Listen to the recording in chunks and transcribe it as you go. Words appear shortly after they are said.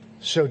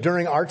So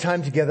during our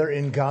time together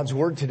in God's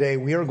Word today,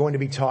 we are going to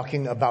be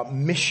talking about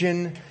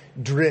mission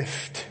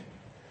drift.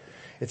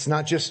 It's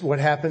not just what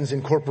happens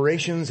in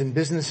corporations and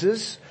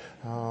businesses.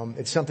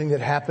 It's something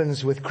that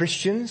happens with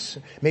Christians.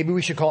 Maybe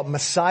we should call it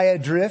Messiah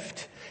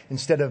drift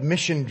instead of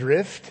mission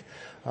drift.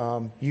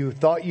 You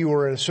thought you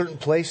were at a certain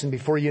place, and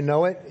before you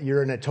know it,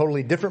 you're in a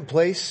totally different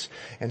place.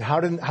 And how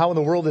in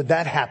the world did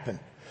that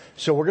happen?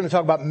 So we're going to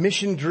talk about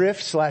mission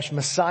drift /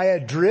 Messiah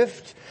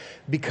drift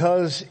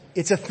because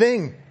it's a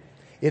thing.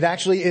 It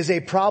actually is a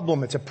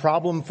problem. It's a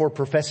problem for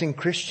professing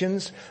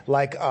Christians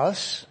like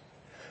us.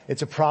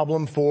 It's a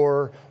problem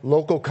for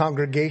local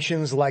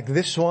congregations like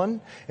this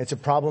one. It's a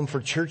problem for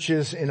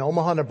churches in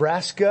Omaha,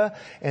 Nebraska,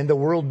 and the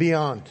world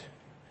beyond.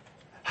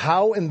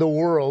 How in the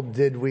world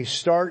did we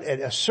start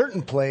at a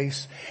certain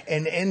place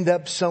and end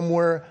up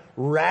somewhere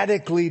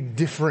radically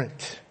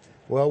different?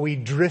 Well, we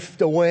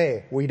drift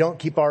away. We don't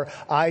keep our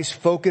eyes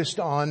focused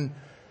on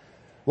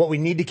what we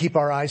need to keep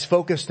our eyes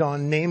focused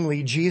on,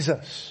 namely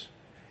Jesus.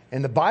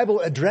 And the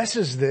Bible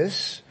addresses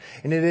this,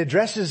 and it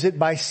addresses it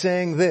by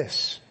saying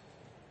this: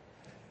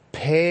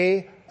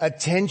 pay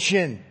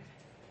attention.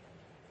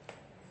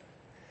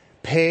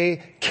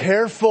 Pay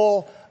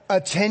careful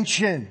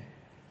attention.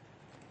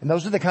 And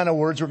those are the kind of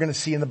words we're going to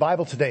see in the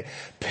Bible today.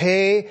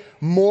 Pay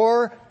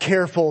more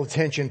careful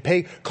attention.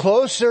 Pay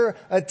closer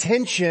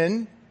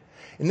attention.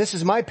 And this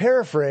is my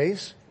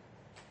paraphrase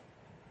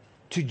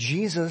to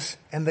Jesus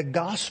and the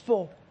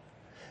gospel.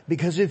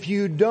 Because if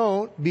you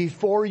don't,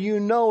 before you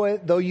know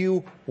it, though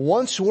you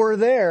once were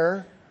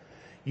there,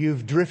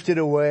 you've drifted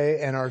away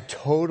and are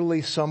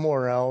totally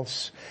somewhere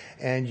else,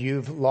 and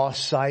you've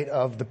lost sight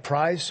of the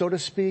prize, so to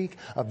speak,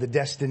 of the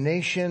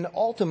destination,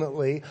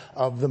 ultimately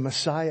of the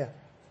Messiah.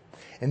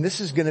 And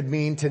this is going to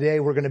mean today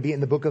we're going to be in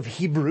the book of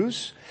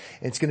Hebrews.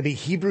 It's going to be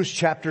Hebrews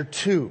chapter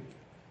 2.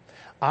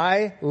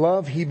 I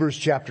love Hebrews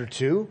chapter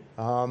 2.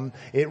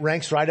 It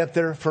ranks right up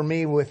there for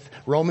me with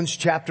Romans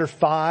chapter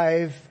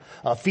 5,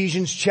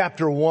 Ephesians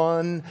chapter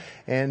 1,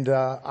 and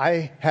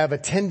I have a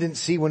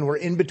tendency when we're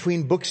in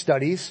between book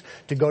studies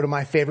to go to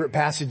my favorite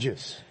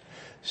passages.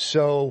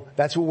 So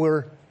that's what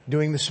we're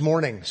doing this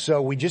morning.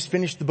 So we just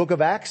finished the book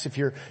of Acts. If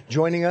you're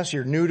joining us,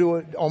 you're new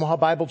to Omaha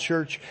Bible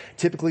Church.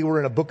 Typically we're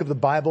in a book of the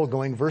Bible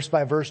going verse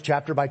by verse,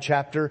 chapter by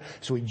chapter.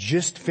 So we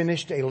just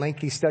finished a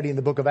lengthy study in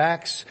the book of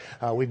Acts.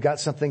 We've got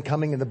something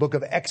coming in the book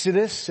of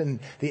Exodus and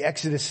the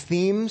Exodus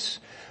themes.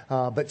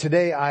 But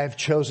today I've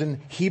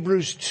chosen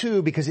Hebrews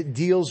 2 because it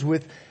deals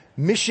with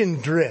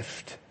mission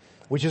drift,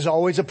 which is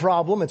always a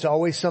problem. It's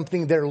always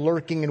something there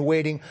lurking and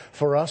waiting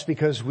for us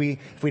because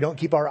if we don't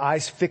keep our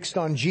eyes fixed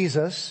on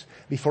Jesus,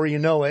 before you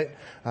know it,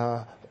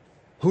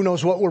 who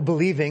knows what we're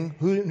believing,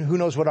 who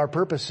knows what our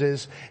purpose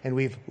is, and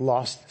we've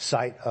lost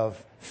sight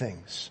of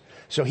things.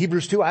 So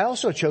Hebrews 2, I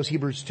also chose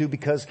Hebrews 2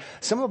 because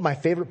some of my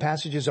favorite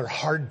passages are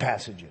hard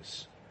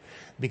passages.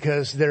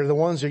 Because they're the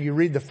ones that you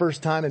read the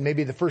first time and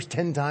maybe the first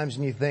 10 times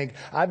and you think,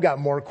 I've got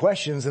more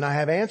questions than I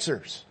have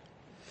answers.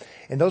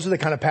 And those are the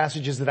kind of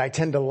passages that I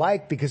tend to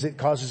like because it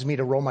causes me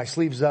to roll my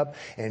sleeves up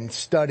and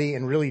study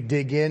and really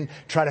dig in,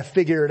 try to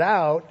figure it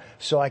out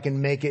so I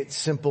can make it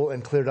simple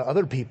and clear to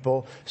other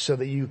people so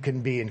that you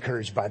can be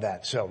encouraged by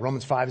that. So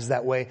Romans 5 is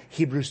that way.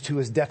 Hebrews 2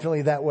 is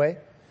definitely that way.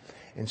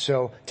 And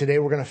so today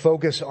we're going to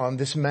focus on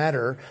this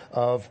matter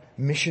of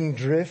mission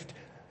drift,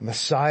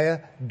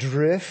 Messiah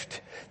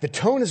drift. The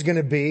tone is going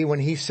to be when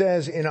he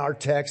says in our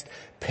text,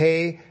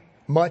 pay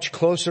much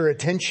closer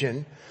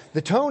attention.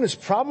 The tone is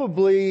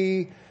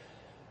probably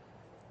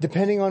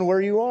depending on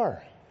where you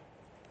are.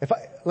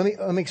 Let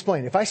me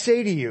explain. If I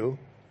say to you,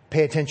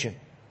 pay attention,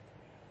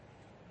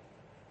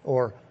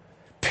 or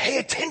pay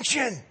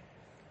attention,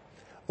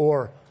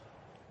 or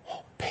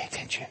pay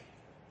attention,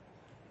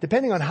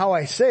 depending on how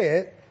I say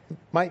it,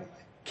 might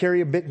carry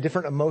a bit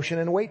different emotion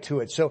and weight to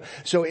it. So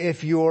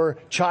if you're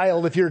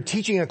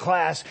teaching a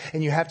class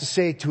and you have to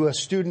say to a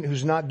student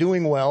who's not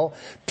doing well,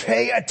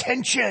 pay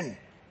attention,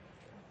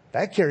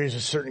 that carries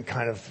a certain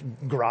kind of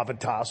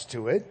gravitas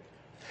to it.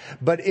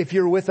 But if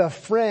you're with a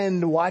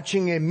friend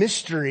watching a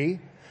mystery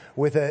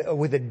with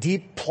a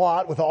deep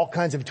plot with all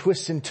kinds of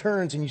twists and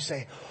turns and you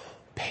say,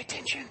 pay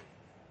attention,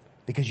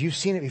 because you've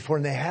seen it before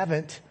and they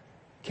haven't,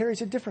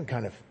 carries a different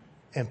kind of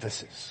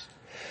emphasis.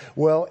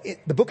 Well,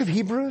 the book of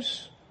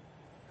Hebrews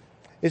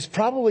is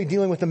probably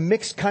dealing with a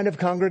mixed kind of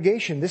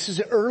congregation. This is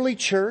an early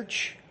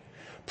church,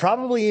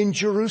 probably in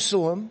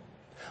Jerusalem.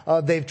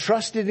 They've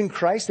trusted in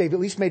Christ. They've at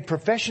least made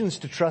professions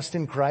to trust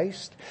in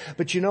Christ.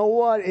 But you know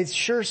what? It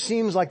sure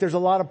seems like there's a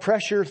lot of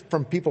pressure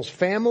from people's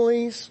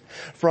families,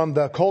 from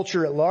the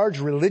culture at large,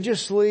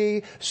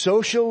 religiously,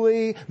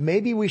 socially.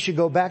 Maybe we should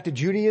go back to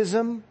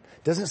Judaism.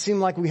 Doesn't seem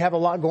like we have a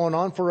lot going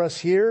on for us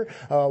here.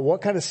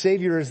 What kind of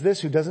Savior is this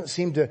who doesn't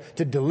seem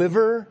to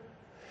deliver?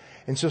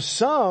 And so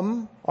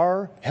some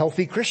are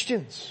healthy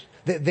Christians.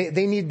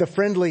 They need the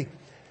friendly,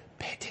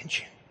 pay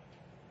attention.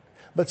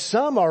 But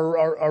some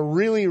are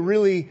really,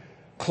 really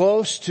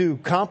close to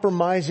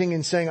compromising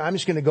and saying, I'm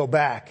just going to go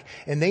back.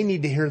 And they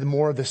need to hear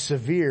more of the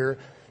severe,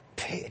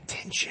 pay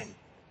attention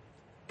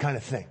kind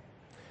of thing.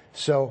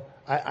 So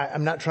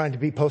I'm not trying to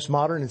be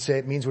postmodern and say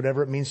it means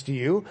whatever it means to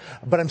you,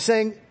 but I'm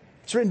saying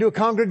it's written to a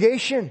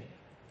congregation.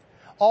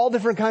 All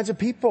different kinds of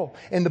people.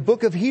 And the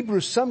book of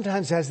Hebrews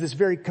sometimes has this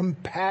very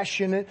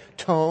compassionate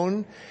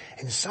tone,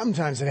 and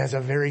sometimes it has a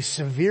very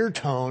severe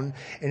tone.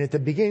 And at the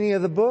beginning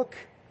of the book,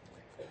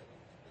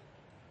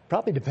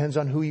 probably depends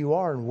on who you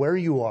are and where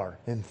you are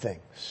in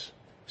things.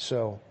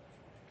 So,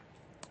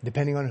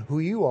 depending on who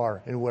you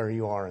are and where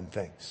you are in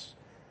things.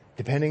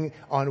 Depending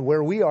on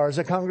where we are as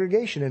a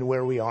congregation and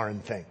where we are in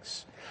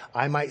things.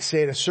 I might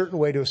say it a certain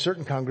way to a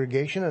certain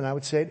congregation, and I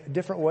would say it a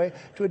different way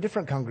to a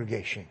different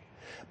congregation.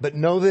 But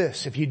know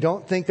this, if you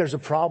don't think there's a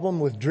problem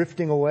with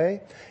drifting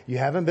away, you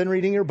haven't been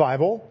reading your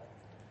Bible,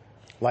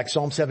 like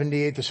Psalm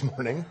 78 this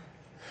morning.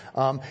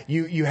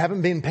 You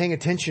haven't been paying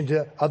attention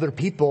to other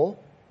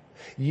people.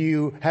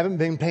 You haven't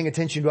been paying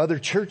attention to other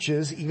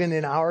churches, even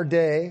in our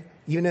day,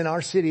 even in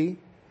our city.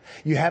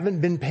 You haven't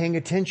been paying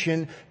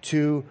attention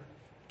to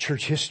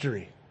church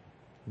history.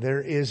 There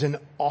is an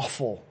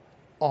awful,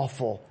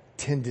 awful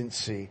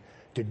tendency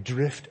to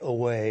drift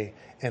away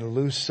and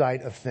lose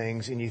sight of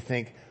things, and you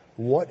think,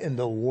 what in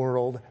the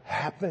world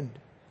happened?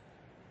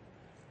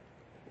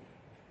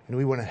 And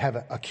we want to have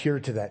a cure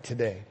to that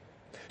today.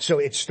 So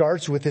it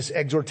starts with this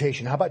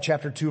exhortation. How about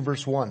chapter 2,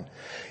 verse 1?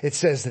 It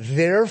says,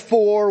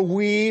 therefore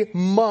we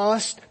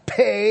must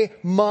pay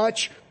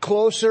much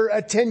closer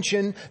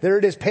attention. There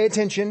it is. Pay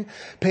attention.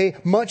 Pay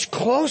much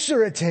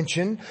closer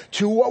attention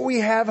to what we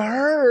have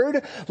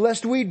heard,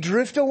 lest we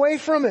drift away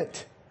from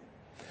it.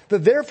 The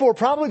therefore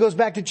probably goes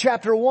back to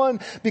chapter 1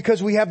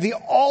 because we have the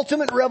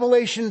ultimate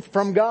revelation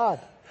from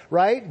God.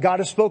 Right? God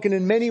has spoken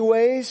in many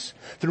ways,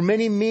 through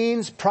many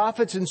means,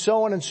 prophets and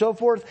so on and so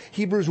forth.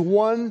 Hebrews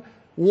 1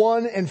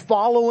 and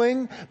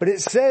following. But it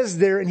says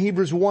there in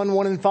Hebrews 1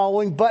 and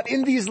following, but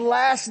in these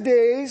last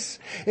days,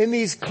 in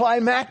these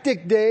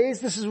climactic days,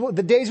 this is what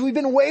the days we've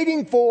been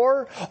waiting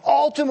for.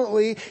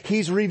 Ultimately,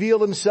 He's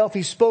revealed Himself.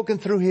 He's spoken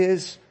through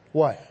His,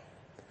 what?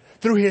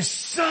 Through His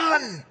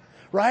Son.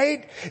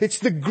 Right? It's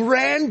the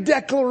grand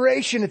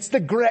declaration. It's the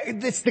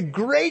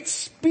great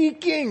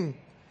speaking.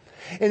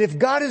 And if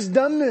God has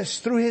done this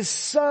through His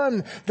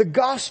Son, the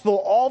gospel,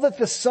 all that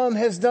the Son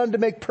has done to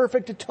make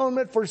perfect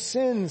atonement for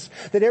sins,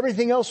 that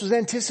everything else was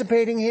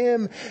anticipating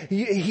Him,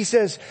 He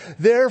says,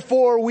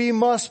 therefore we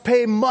must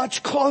pay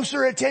much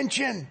closer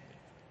attention,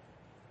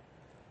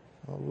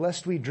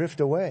 lest we drift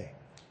away.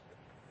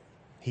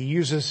 He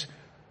uses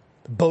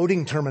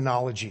boating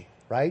terminology,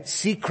 right?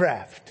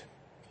 Seacraft.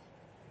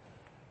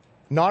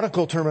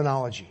 Nautical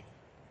terminology.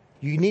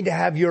 You need to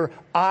have your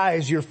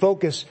eyes, your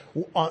focus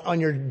on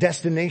your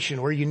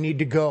destination, where you need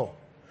to go.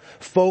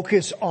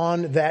 Focus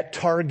on that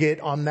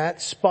target, on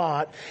that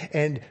spot,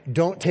 and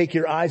don't take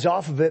your eyes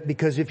off of it,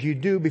 because if you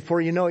do,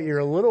 before you know it, you're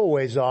a little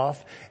ways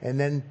off, and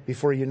then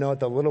before you know it,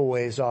 the little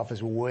ways off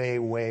is way,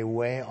 way,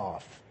 way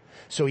off.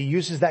 So he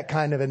uses that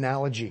kind of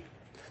analogy.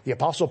 The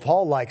Apostle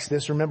Paul likes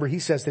this. Remember, he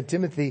says to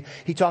Timothy,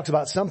 he talks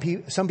about some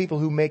people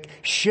who make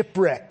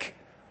shipwreck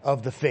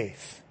of the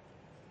faith.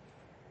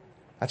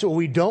 That's what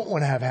we don't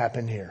want to have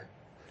happen here.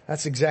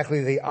 That's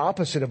exactly the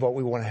opposite of what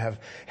we want to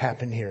have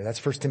happen here.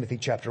 That's 1 Timothy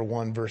chapter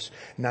 1, verse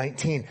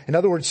 19. In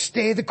other words,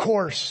 stay the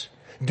course.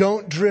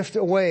 Don't drift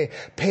away.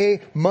 Pay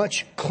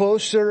much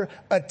closer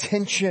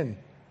attention.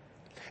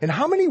 And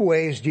how many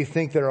ways do you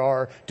think there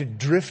are to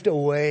drift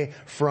away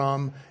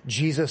from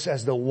Jesus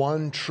as the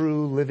one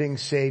true living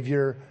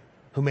Savior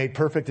who made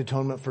perfect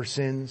atonement for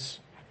sins?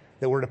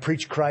 That we're to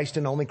preach Christ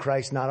and only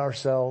Christ, not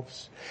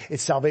ourselves.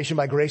 It's salvation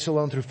by grace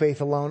alone, through faith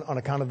alone, on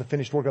account of the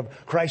finished work of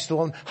Christ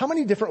alone. How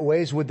many different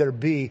ways would there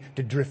be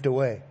to drift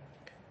away?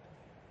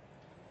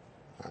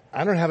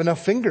 I don't have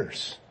enough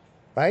fingers,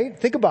 right?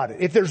 Think about it.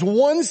 If there's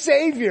one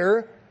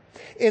Savior,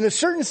 in a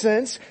certain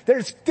sense,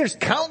 there's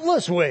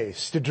countless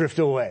ways to drift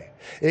away.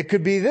 It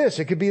could be this,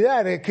 it could be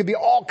that, it could be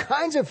all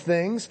kinds of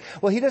things.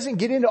 Well, He doesn't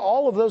get into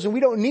all of those, and we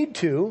don't need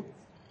to.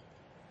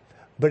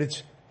 But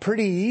it's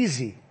pretty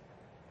easy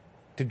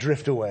to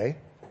drift away,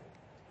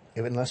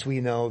 unless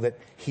we know that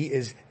He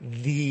is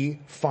the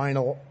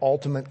final,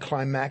 ultimate,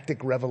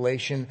 climactic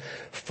revelation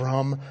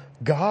from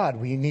God.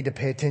 We need to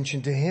pay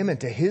attention to Him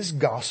and to His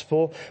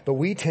gospel, but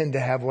we tend to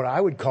have what I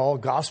would call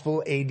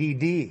gospel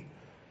ADD,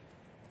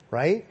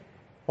 right?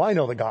 Well, I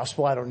know the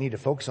gospel. I don't need to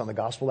focus on the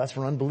gospel. That's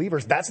for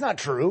unbelievers. That's not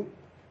true.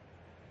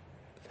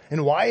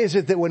 And why is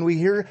it that when we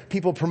hear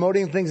people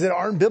promoting things that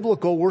aren't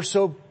biblical, we're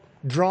so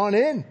drawn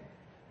in?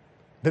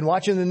 Been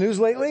watching the news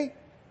lately?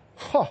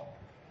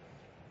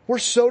 We're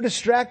so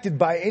distracted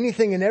by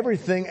anything and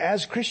everything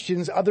as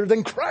Christians other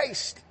than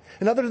Christ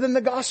and other than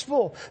the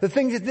gospel, the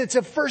thing that's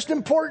of first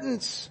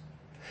importance.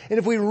 And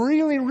if we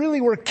really,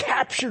 really were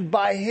captured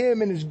by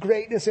Him and His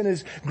greatness and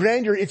His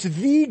grandeur, it's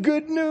the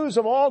good news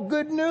of all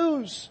good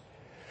news.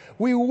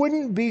 We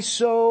wouldn't be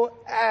so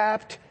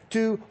apt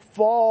to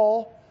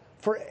fall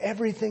for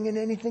everything and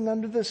anything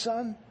under the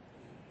sun.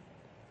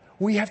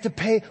 We have to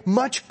pay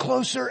much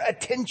closer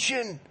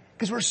attention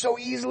because we're so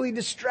easily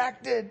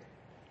distracted.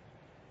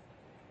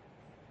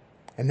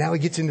 And now he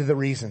gets into the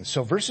reasons.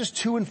 So verses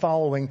 2 and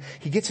following,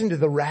 he gets into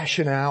the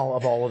rationale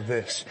of all of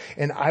this.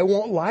 And I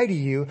won't lie to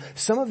you,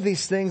 some of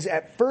these things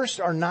at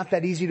first are not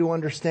that easy to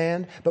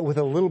understand, but with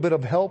a little bit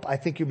of help, I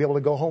think you'll be able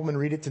to go home and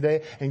read it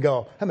today and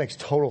go, that makes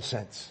total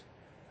sense.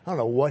 I don't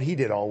know what he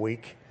did all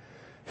week.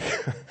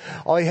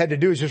 All he had to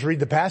do is just read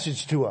the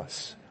passage to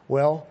us.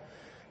 Well,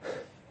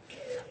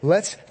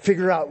 let's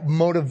figure out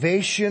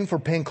motivation for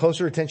paying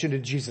closer attention to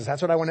Jesus.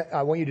 That's what I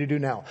want you to do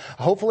now.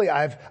 Hopefully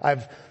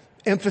I've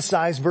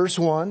emphasized verse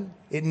 1.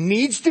 It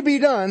needs to be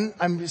done,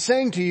 I'm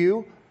saying to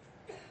you.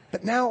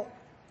 But now,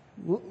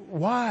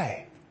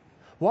 why?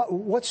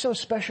 What's so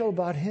special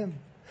about him?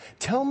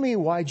 Tell me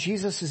why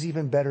Jesus is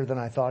even better than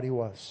I thought he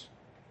was.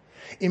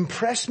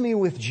 Impress me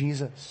with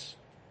Jesus.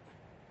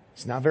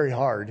 It's not very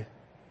hard.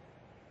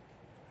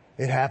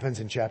 It happens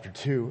in chapter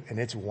 2, and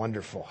it's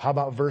wonderful. How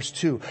about verse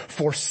 2?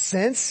 For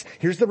since,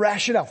 here's the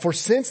rationale, for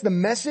since the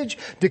message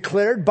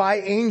declared by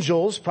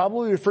angels,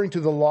 probably referring to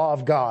the law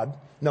of God,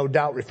 no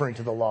doubt referring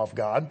to the law of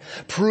God,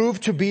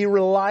 proved to be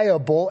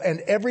reliable, and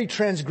every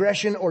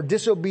transgression or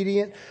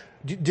disobedience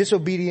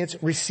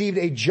received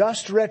a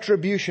just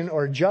retribution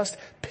or just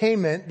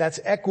payment. That's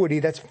equity.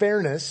 That's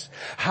fairness.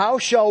 How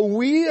shall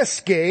we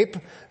escape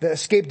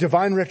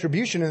divine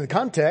retribution in the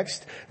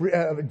context,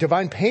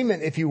 divine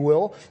payment, if you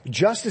will,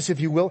 justice, if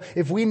you will,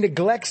 if we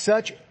neglect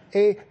such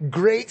a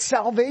great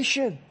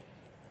salvation?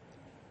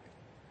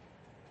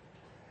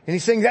 And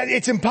he's saying that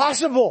it's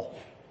impossible.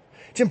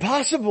 It's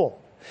impossible.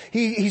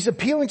 He's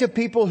appealing to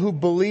people who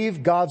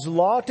believe God's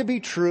law to be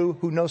true,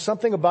 who know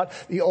something about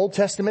the Old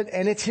Testament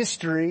and its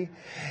history,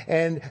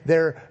 and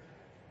they're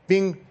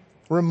being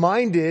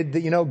reminded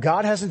that,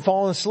 God hasn't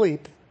fallen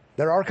asleep.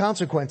 There are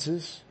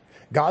consequences.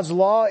 God's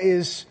law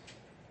is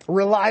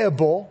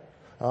reliable.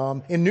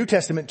 In New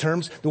Testament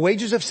terms, the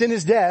wages of sin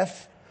is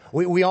death.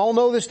 We all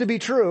know this to be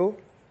true.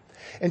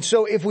 And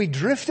so if we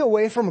drift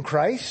away from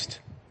Christ,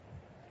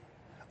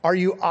 are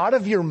you out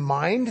of your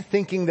mind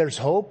thinking there's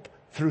hope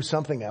through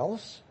something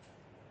else?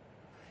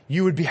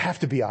 You would have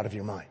to be out of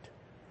your mind.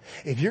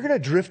 If you're going to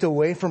drift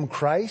away from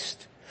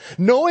Christ,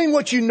 knowing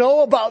what you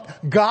know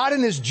about God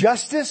and His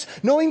justice,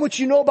 knowing what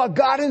you know about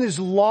God and His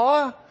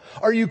law,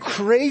 are you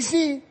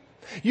crazy?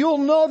 You'll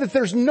know that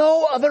there's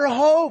no other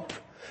hope.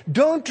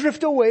 Don't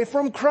drift away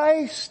from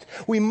Christ.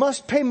 We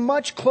must pay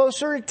much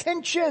closer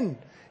attention,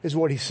 is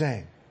what he's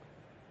saying.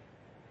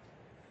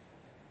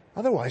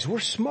 Otherwise, we're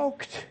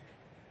smoked.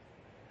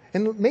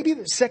 And maybe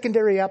the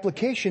secondary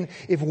application,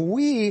 if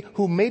we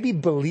who maybe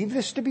believe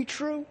this to be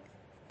true,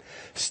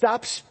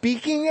 stop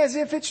speaking as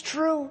if it's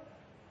true,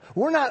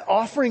 we're not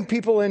offering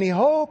people any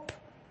hope.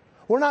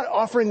 We're not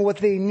offering what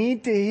they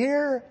need to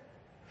hear.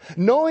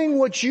 Knowing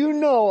what you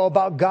know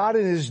about God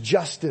and His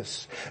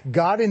justice,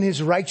 God and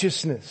His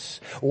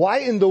righteousness, why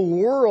in the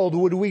world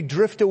would we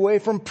drift away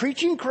from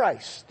preaching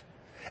Christ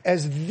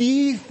as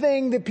the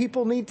thing that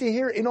people need to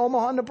hear in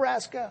Omaha,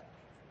 Nebraska?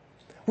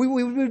 We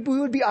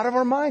would be out of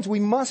our minds. We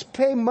must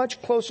pay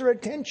much closer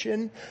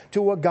attention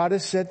to what God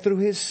has said through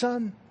His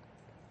Son.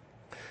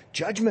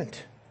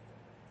 Judgment.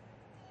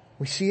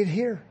 We see it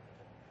here.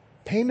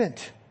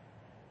 Payment.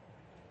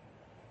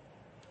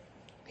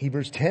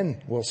 Hebrews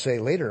 10 will say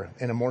later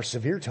in a more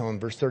severe tone,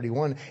 verse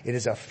 31, it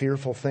is a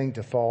fearful thing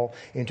to fall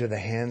into the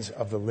hands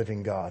of the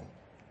living God.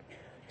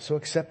 So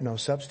accept no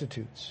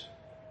substitutes.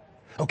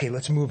 Okay,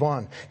 let's move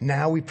on.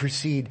 Now we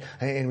proceed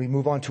and we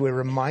move on to a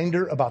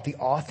reminder about the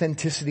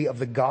authenticity of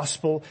the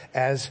gospel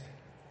as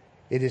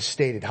it is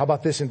stated. How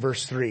about this in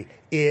verse 3?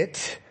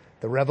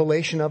 The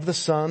revelation of the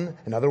Son,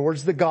 in other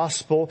words, the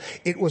gospel,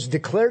 it was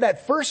declared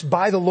at first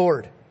by the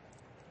Lord,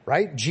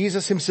 right?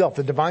 Jesus Himself,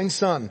 the divine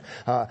Son,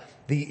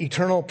 the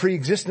eternal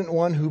pre-existent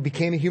one who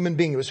became a human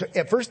being. It was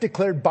at first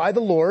declared by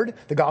the Lord,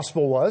 the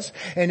gospel was,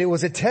 and it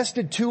was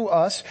attested to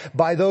us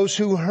by those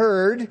who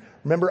heard.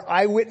 Remember,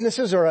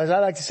 eyewitnesses, or as I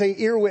like to say,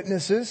 ear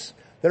witnesses.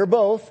 They're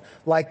both,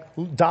 like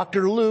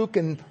Dr. Luke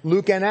and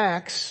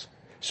Acts.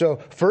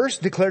 So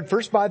declared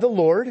first by the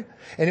Lord,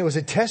 and it was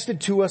attested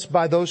to us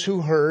by those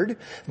who heard.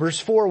 Verse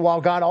 4, while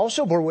God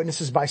also bore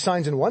witnesses by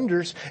signs and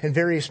wonders and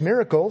various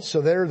miracles. So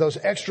there are those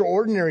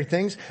extraordinary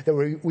things that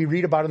we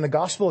read about in the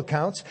gospel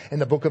accounts in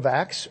the book of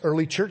Acts,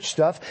 early church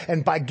stuff,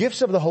 and by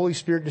gifts of the Holy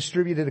Spirit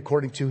distributed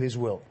according to His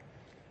will.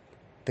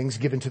 Things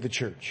given to the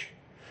church.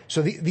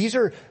 So these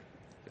are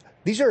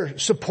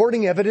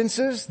supporting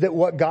evidences that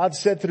what God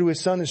said through His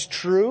Son is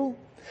true,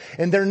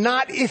 and they're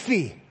not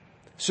iffy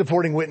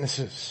supporting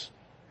witnesses.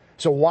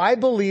 So why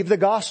believe the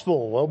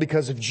gospel? Well,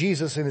 because of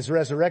Jesus and His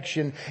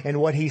resurrection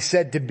and what He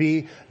said to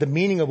be the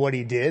meaning of what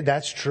He did.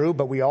 That's true.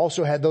 But we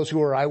also had those who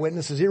were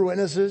eyewitnesses, ear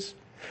witnesses,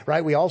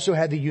 right? We also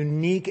had the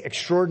unique,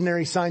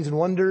 extraordinary signs and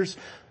wonders.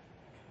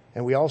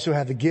 And we also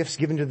have the gifts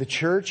given to the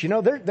church.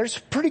 There's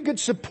pretty good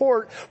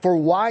support for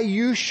why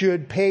you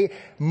should pay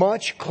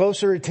much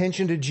closer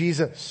attention to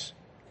Jesus.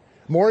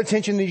 More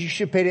attention than you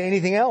should pay to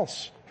anything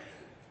else.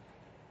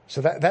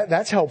 So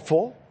that's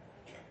helpful.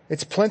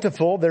 It's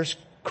plentiful. There's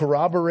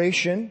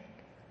corroboration.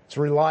 It's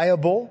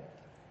reliable.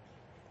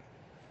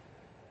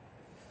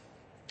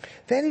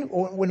 then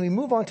when we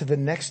move on to the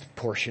next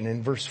portion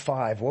in verse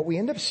 5, what we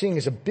end up seeing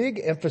is a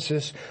big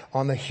emphasis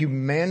on the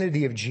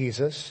humanity of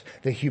Jesus,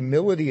 the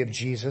humility of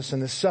Jesus,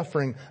 and the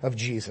suffering of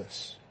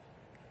Jesus.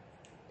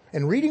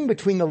 And reading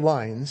between the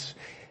lines,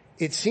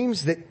 it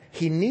seems that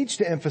he needs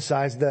to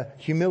emphasize the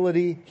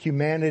humility,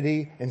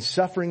 humanity, and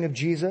suffering of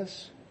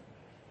Jesus,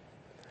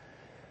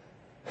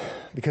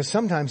 because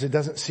sometimes it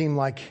doesn't seem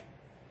like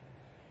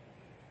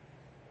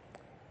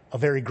a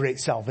very great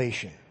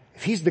salvation.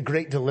 If he's the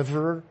great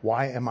deliverer,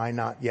 why am I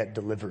not yet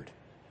delivered?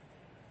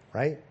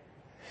 Right?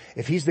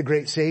 If he's the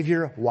great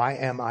Savior, why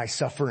am I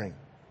suffering?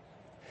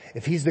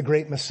 If he's the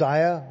great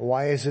Messiah,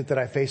 why is it that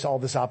I face all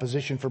this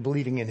opposition for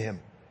believing in him?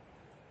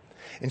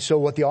 And so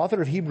what the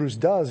author of Hebrews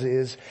does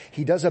is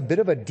he does a bit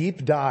of a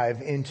deep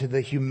dive into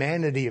the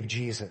humanity of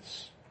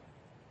Jesus,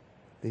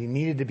 that he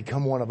needed to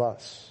become one of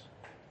us.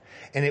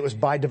 And it was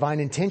by divine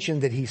intention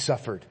that he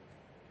suffered.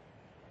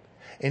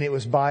 And it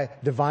was by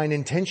divine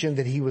intention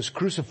that he was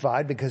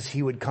crucified, because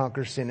he would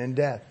conquer sin and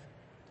death.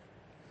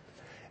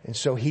 And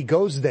so he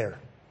goes there.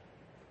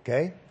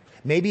 Okay?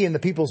 Maybe in the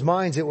people's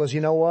minds it was,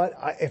 you know what?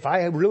 If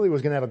I really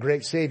was going to have a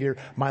great Savior,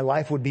 my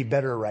life would be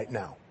better right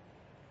now.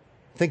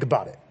 Think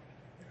about it.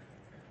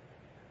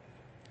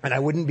 And I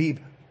wouldn't be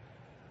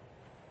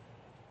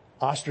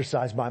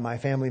ostracized by my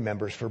family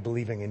members for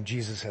believing in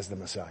Jesus as the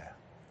Messiah.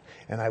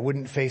 And I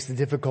wouldn't face the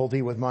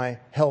difficulty with my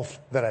health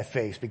that I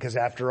face, because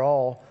after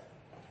all,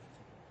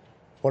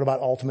 what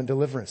about ultimate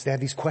deliverance? They have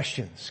these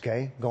questions,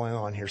 okay, going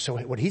on here. So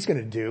what he's going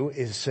to do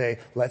is say,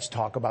 let's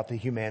talk about the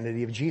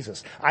humanity of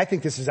Jesus. I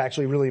think this is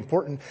actually really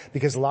important,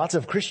 because lots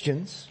of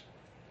Christians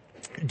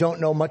don't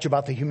know much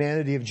about the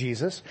humanity of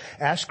Jesus.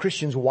 Ask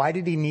Christians, why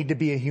did he need to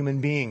be a human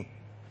being?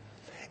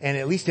 And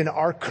at least in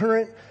our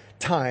current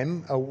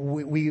time,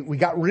 we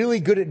got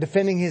really good at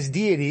defending his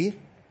deity.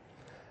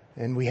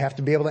 And we have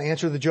to be able to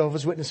answer the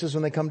Jehovah's Witnesses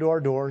when they come to our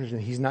doors.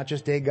 And he's not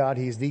just a God,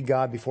 he's the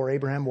God. Before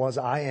Abraham was,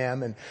 I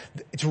am. And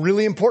it's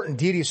really important.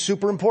 Deity is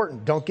super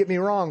important. Don't get me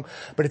wrong.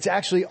 But it's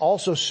actually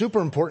also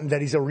super important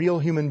that he's a real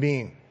human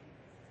being.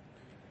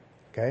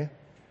 Okay?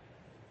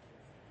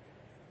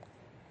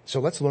 So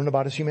let's learn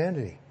about his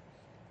humanity.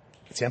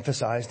 It's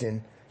emphasized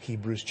in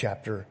Hebrews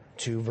chapter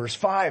 2, verse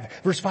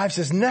 5. Verse 5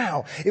 says,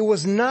 now, it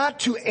was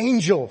not to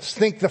angels,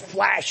 think the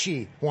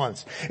flashy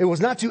ones. It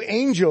was not to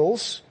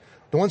angels,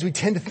 the ones we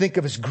tend to think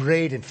of as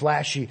great and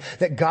flashy,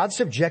 that God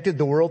subjected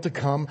the world to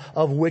come,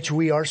 of which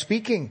we are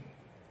speaking.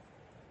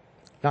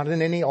 Not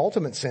in any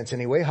ultimate sense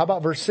anyway. How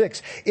about verse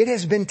 6? It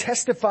has been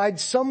testified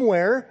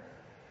somewhere.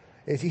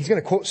 He's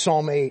going to quote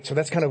Psalm 8, so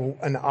that's kind of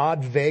an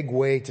odd, vague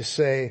way to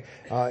say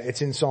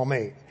it's in Psalm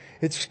 8.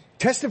 It's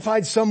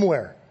testified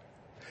somewhere.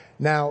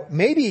 Now,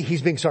 maybe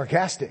he's being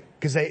sarcastic,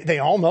 because they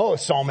all know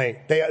Psalm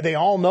 8. They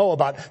all know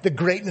about the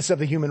greatness of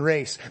the human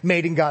race,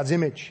 made in God's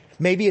image.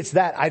 Maybe it's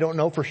that. I don't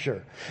know for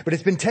sure. But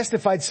it's been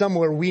testified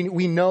somewhere.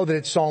 We know that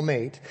it's Psalm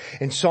 8.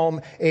 And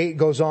Psalm 8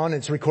 goes on.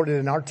 It's recorded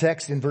in our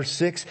text in verse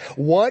 6.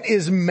 What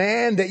is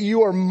man that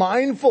you are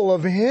mindful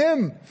of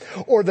him?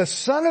 Or the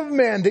son of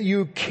man that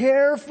you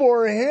care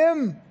for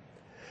him?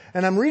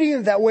 And I'm reading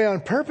it that way on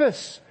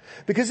purpose.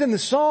 Because in the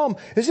Psalm,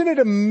 isn't it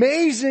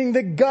amazing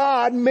that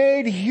God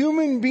made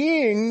human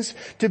beings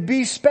to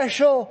be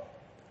special?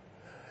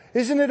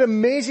 Isn't it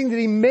amazing that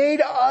he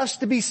made us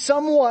to be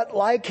somewhat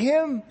like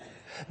him?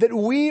 That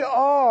we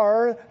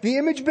are the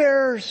image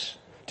bearers,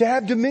 to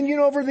have dominion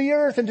over the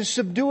earth and to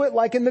subdue it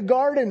like in the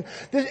garden.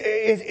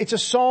 It's a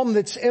psalm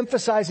that's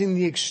emphasizing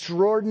the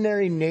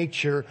extraordinary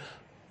nature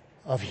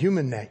of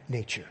human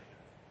nature.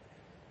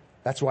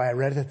 That's why I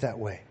read it that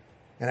way.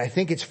 And I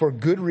think it's for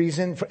good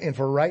reason and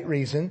for right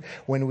reason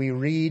when we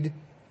read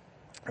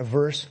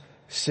verse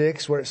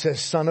 6 where it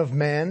says son of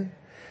man.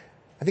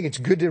 I think it's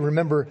good to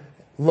remember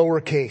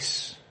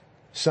lowercase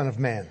son of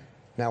man.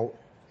 Now,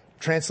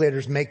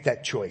 translators make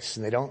that choice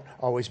and they don't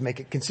always make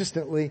it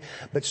consistently.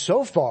 But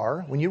so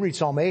far, when you read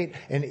Psalm 8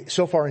 and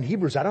so far in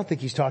Hebrews, I don't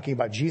think he's talking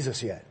about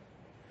Jesus yet.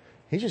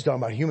 He's just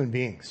talking about human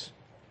beings.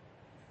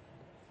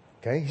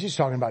 Okay? He's just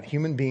talking about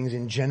human beings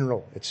in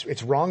general.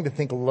 It's wrong to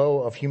think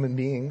low of human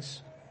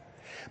beings.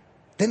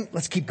 Then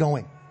let's keep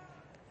going.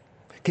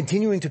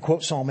 Continuing to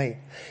quote Psalm 8.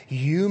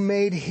 You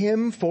made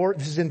him for,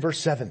 this is in verse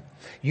 7.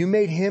 You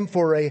made him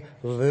for a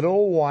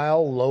little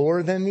while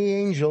lower than the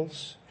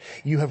angels.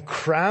 You have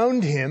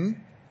crowned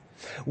him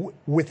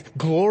with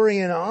glory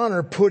and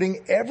honor,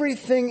 putting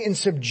everything in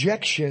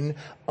subjection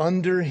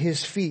under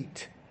his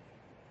feet.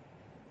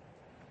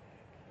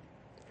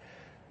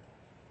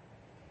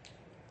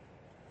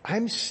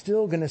 I'm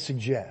still going to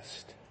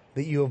suggest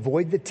that you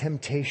avoid the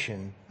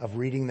temptation of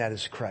reading that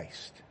as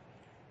Christ.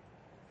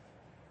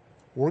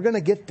 We're going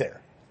to get there.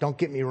 Don't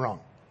get me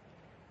wrong.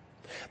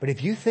 But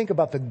if you think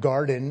about the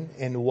garden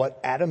and what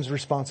Adam's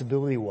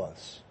responsibility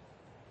was,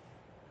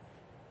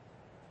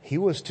 he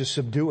was to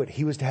subdue it.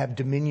 He was to have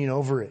dominion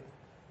over it,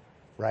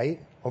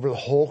 right? Over the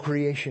whole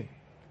creation.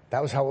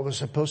 That was how it was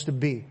supposed to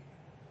be.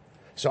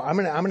 So I'm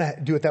gonna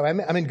do it that way.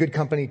 I'm in good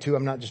company too.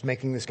 I'm not just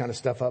making this kind of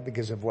stuff up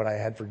because of what I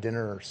had for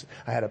dinner, or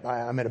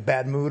I'm in a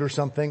bad mood or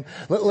something.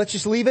 Let's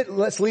just leave it.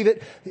 Let's leave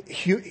it.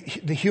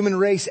 The human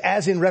race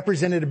as in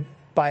represented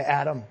by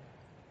Adam.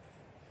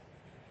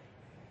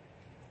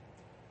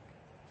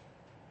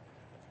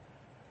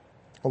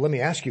 Well, let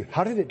me ask you,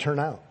 how did it turn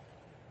out?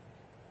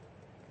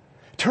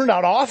 It turned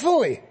out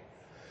awfully.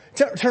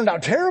 It turned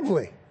out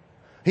terribly.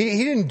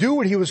 He didn't do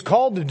what he was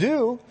called to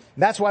do.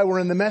 That's why we're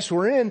in the mess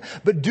we're in.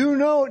 But do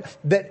note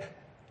that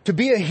to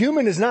be a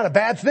human is not a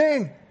bad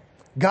thing.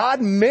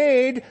 God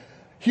made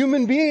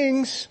human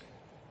beings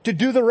to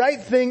do the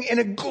right thing in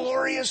a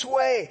glorious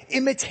way,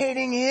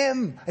 imitating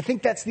Him. I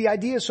think that's the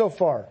idea so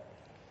far.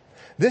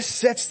 This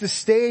sets the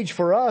stage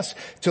for us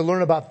to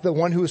learn about the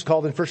one who is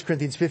called in 1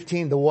 Corinthians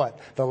 15, the what?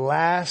 The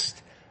last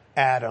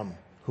Adam,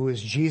 who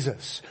is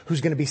Jesus,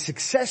 who's going to be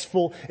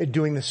successful at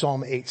doing the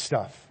Psalm 8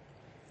 stuff.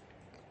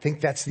 I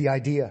think that's the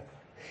idea.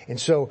 And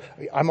so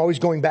I'm always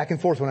going back and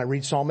forth when I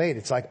read Psalm 8.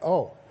 It's like,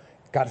 oh,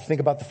 got to think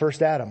about the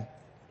first Adam.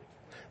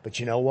 But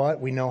you know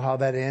what? We know how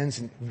that ends,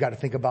 and we've got to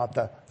think about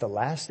the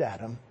last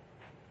Adam.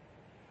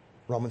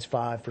 Romans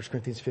 5, 1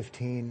 Corinthians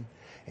 15.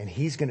 And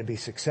he's going to be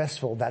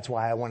successful. That's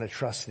why I want to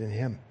trust in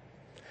him.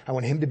 I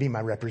want him to be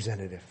my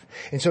representative.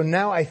 And so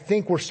now I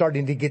think we're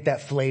starting to get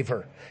that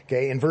flavor.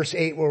 Okay. In verse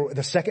 8,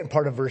 the second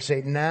part of verse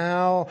 8,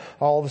 now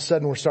all of a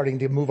sudden we're starting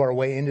to move our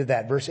way into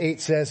that. Verse 8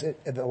 says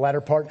at the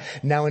latter part,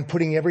 now in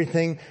putting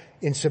everything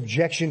in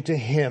subjection to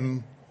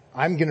him,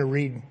 I'm going to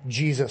read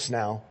Jesus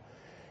now.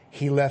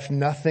 He left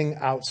nothing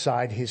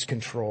outside his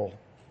control.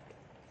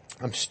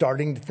 I'm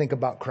starting to think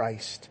about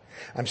Christ.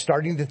 I'm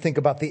starting to think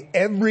about the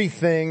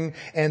everything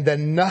and the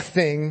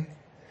nothing.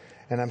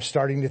 And I'm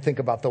starting to think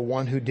about the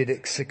one who did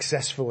it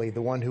successfully,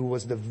 the one who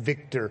was the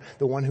victor,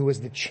 the one who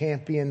was the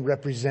champion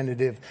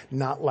representative,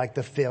 not like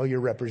the failure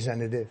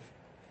representative.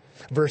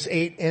 Verse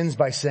 8 ends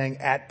by saying,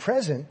 at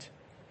present,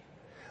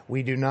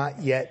 we do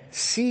not yet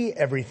see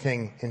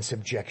everything in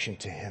subjection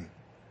to him.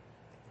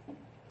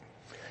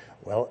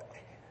 Well,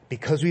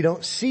 because we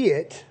don't see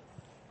it,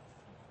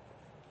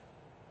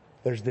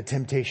 there's the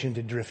temptation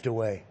to drift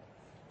away.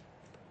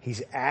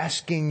 He's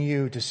asking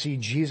you to see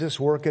Jesus'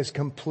 work as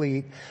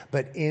complete,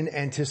 but in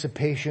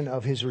anticipation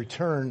of his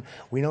return.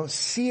 We don't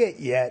see it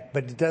yet,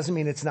 but it doesn't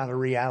mean it's not a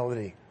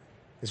reality,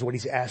 is what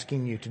he's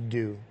asking you to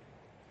do.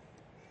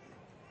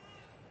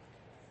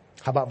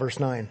 How about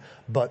verse 9?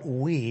 But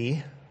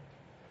we,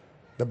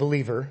 the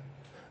believer,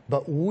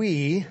 but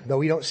we, though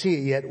we don't see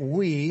it yet,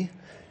 we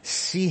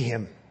see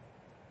him.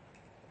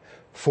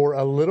 For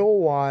a little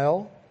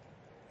while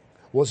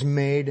was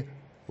made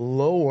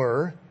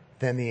lower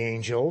than the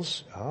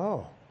angels.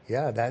 Oh,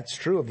 yeah, that's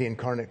true of the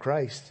incarnate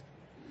Christ.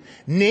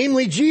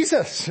 Namely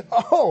Jesus.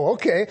 Oh,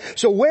 okay.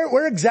 So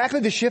where exactly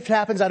the shift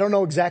happens, I don't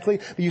know exactly,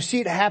 but you see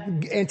it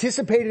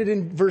anticipated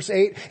in verse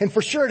 8, and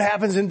for sure it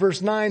happens in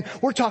verse 9.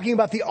 We're talking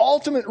about the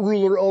ultimate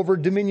ruler over,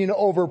 dominion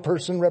over,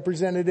 person,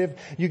 representative.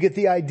 You get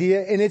the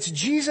idea, and it's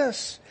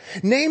Jesus.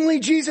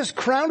 Namely Jesus,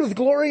 crowned with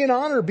glory and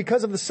honor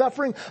because of the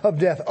suffering of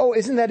death. Oh,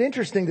 isn't that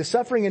interesting? The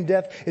suffering and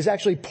death is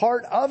actually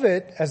part of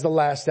it as the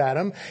last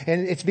Adam.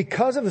 And it's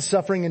because of the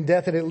suffering and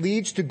death that it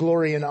leads to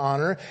glory and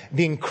honor,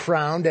 being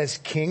crowned as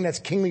king. That's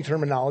kingly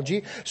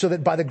terminology. So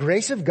that by the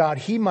grace of God,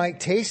 he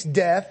might taste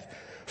death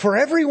for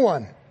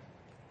everyone.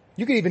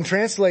 You could even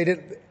translate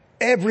it,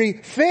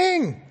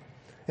 everything,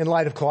 in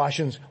light of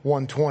Colossians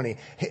 1:20.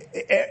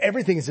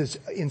 Everything is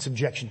in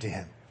subjection to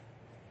him.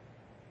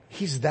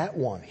 He's that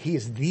one. He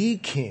is the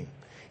King.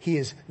 He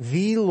is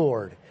the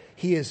Lord.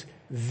 He is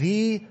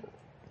the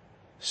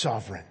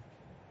sovereign.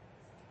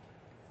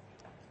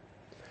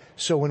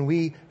 So when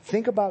we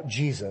think about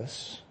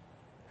Jesus,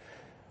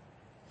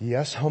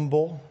 yes,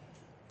 humble,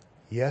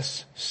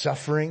 yes,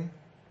 suffering,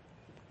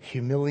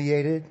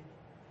 humiliated,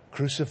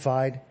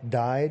 crucified,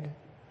 died.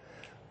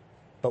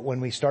 But when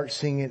we start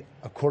seeing it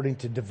according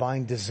to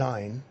divine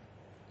design,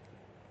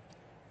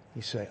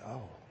 you say,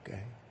 oh,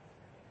 okay.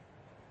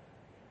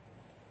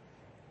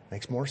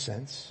 Makes more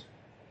sense.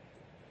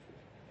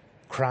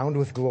 Crowned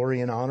with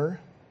glory and honor.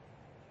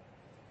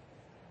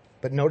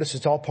 But notice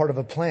it's all part of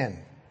a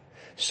plan,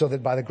 so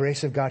that by the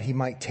grace of God he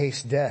might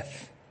taste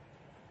death.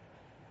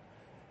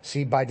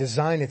 See, by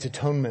design it's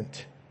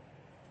atonement.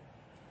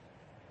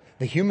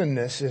 The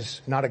humanness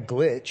is not a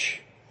glitch.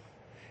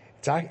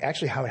 It's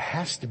actually how it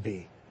has to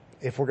be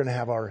if we're going to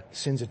have our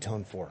sins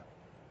atoned for.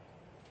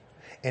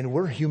 And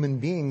we're human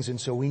beings,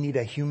 and so we need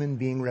a human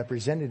being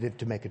representative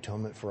to make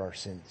atonement for our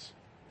sins.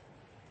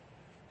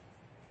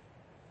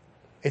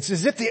 It's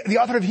as if the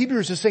author of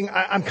Hebrews is saying,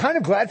 I'm kind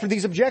of glad for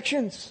these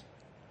objections.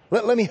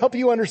 Let me help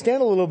you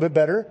understand a little bit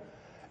better.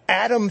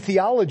 Adam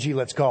theology,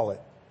 let's call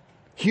it.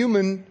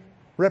 Human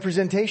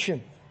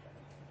representation.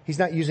 He's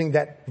not using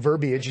that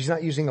verbiage. He's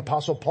not using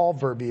Apostle Paul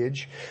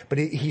verbiage, but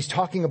he's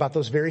talking about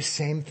those very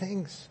same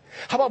things.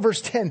 How about verse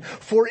 10?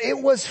 For it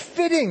was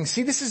fitting.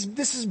 See, this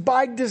is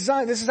by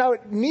design. This is how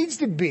it needs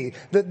to be.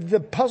 The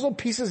puzzle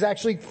pieces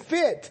actually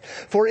fit.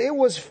 For it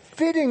was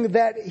fitting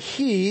that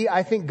he,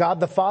 I think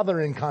God the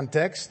Father in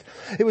context,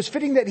 it was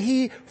fitting that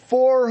he,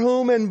 for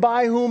whom and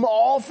by whom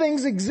all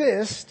things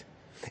exist,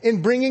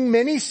 in bringing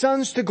many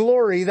sons to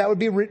glory, that would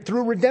be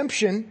through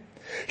redemption,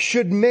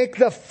 should make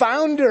the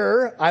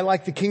founder, I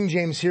like the King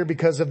James here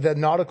because of the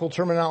nautical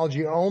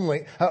terminology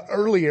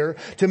earlier,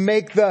 to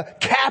make the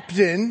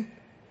captain,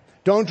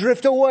 don't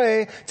drift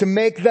away, to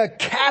make the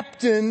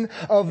captain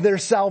of their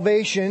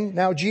salvation,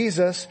 now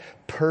Jesus,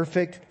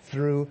 perfect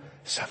through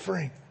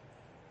suffering.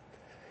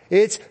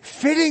 It's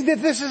fitting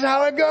that this is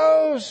how it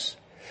goes.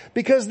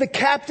 Because the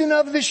captain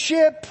of the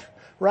ship,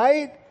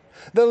 right?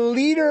 The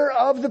leader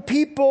of the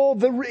people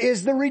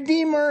is the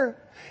Redeemer.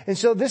 And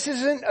so this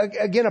isn't,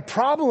 again, a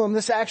problem.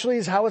 This actually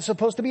is how it's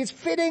supposed to be. It's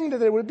fitting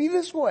that it would be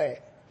this way.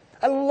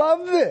 I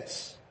love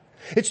this.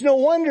 It's no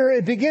wonder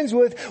it begins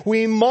with,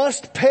 we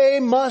must pay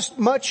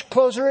much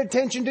closer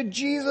attention to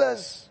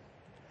Jesus.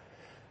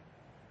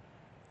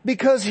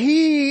 Because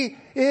he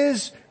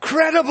is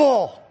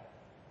credible,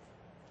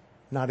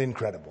 not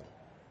incredible.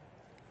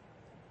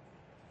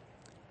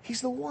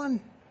 He's the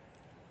one.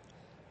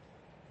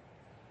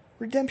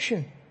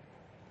 Redemption.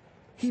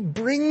 He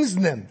brings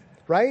them.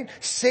 Right?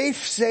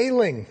 Safe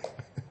sailing.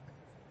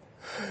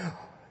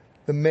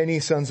 The many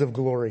sons of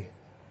glory.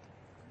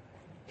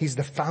 He's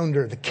the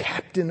founder, the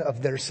captain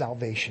of their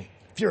salvation.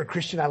 If you're a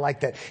Christian, I like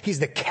that. He's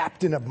the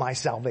captain of my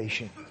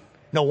salvation.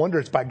 No wonder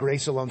it's by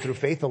grace alone, through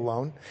faith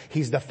alone.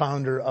 He's the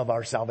founder of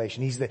our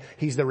salvation.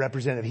 He's the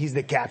representative. He's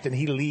the captain.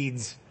 He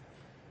leads.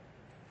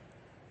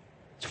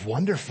 It's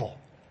wonderful.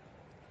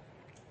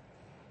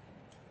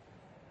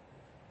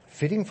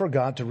 Fitting for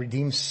God to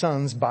redeem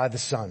sons by the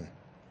Son,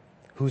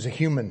 who's a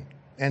human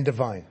and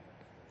divine.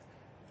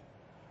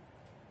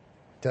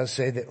 It does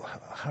say that,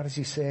 how does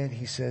he say it?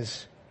 He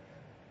says,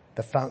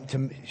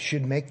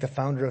 should make the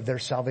founder of their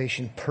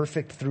salvation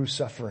perfect through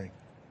suffering.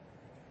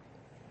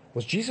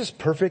 Was Jesus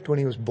perfect when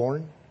he was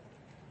born?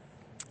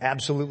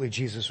 Absolutely,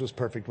 Jesus was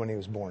perfect when he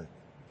was born.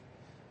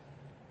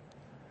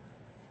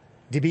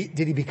 Did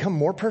he become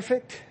more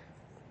perfect?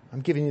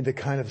 I'm giving you the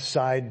kind of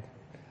side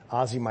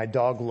Ozzy, my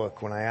dog,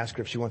 look when I ask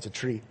her if she wants a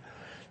treat.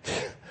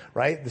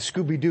 Right? The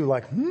Scooby-Doo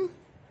like,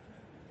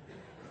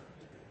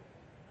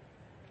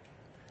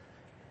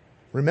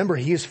 Remember,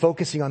 he is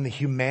focusing on the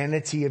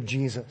humanity of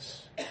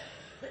Jesus.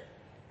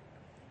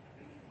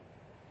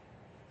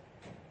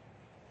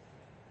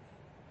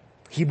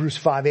 Hebrews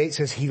 5:8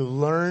 says he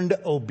learned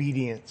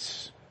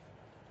obedience.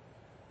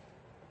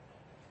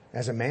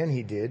 As a man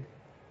he did.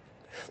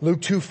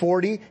 Luke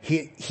 2:40,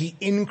 he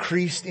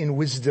increased in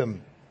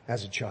wisdom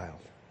as a child.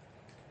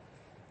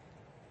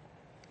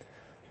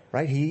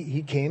 Right?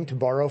 He came to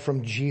borrow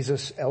from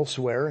Jesus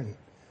elsewhere. In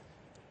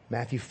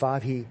Matthew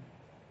 5, he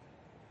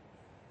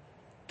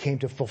came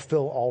to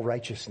fulfill all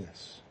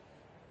righteousness.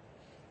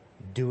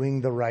 Doing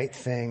the right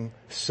thing,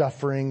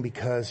 suffering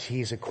because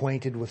he's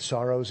acquainted with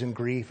sorrows and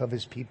grief of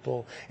his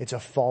people. It's a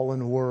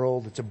fallen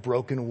world. It's a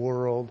broken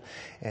world.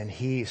 And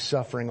he's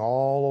suffering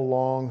all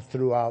along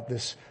throughout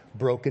this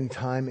broken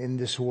time in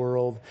this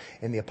world.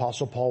 And the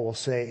Apostle Paul will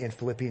say in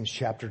Philippians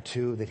chapter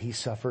 2 that he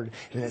suffered.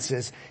 And it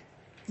says,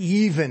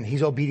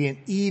 he's obedient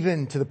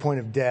even to the point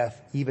of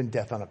death, even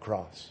death on a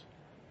cross.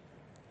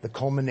 The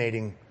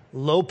culminating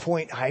low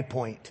point, high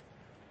point.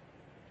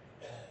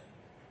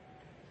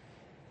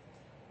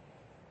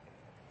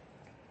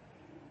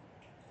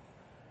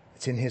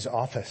 It's in his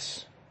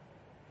office.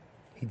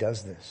 He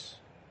does this.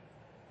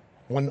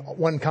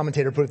 One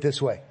commentator put it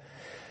this way.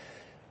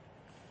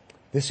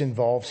 This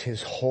involves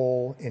his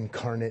whole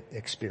incarnate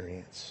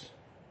experience.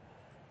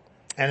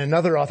 And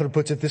another author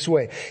puts it this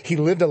way. He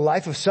lived a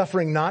life of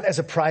suffering not as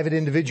a private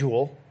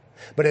individual,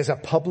 but as a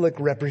public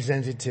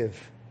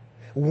representative,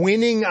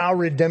 winning our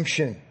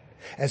redemption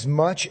as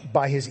much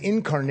by his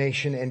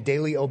incarnation and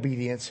daily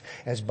obedience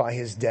as by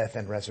his death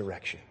and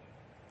resurrection.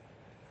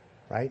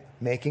 Right?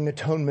 Making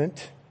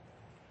atonement,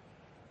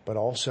 but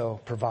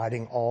also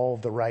providing all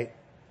the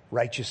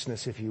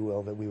righteousness, if you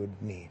will, that we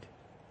would need.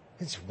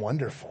 It's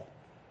wonderful.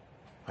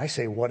 I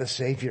say, what a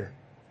Savior.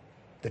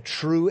 The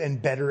true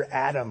and better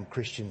Adam,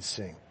 Christians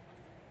sing.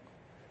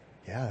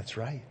 Yeah, that's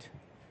right.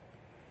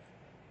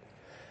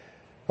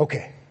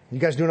 Okay. You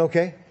guys doing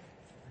okay?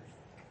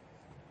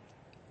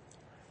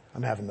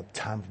 I'm having the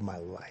time of my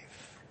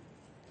life.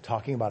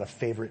 Talking about a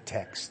favorite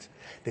text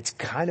that's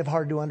kind of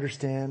hard to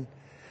understand,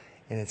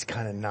 and it's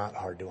kind of not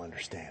hard to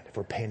understand if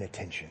we're paying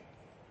attention.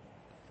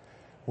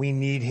 We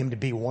need him to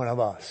be one of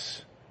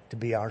us, to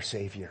be our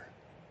Savior.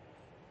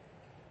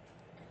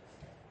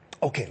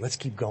 Okay, let's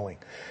keep going.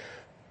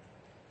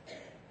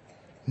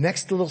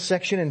 Next little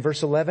section in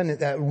verse 11,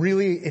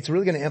 it's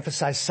really going to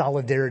emphasize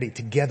solidarity,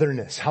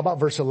 togetherness. How about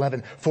verse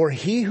 11? For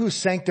he who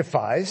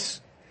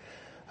sanctifies,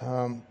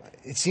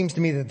 it seems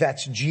to me that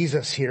that's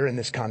Jesus here in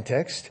this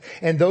context.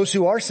 And those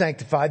who are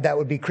sanctified, that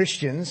would be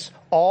Christians,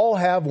 all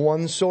have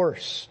one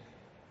source.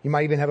 You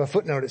might even have a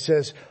footnote. It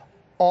says,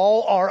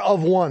 all are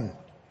of one.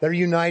 They're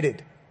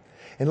united.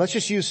 And let's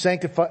just use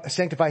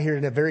sanctify here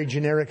in a very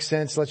generic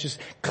sense. Let's just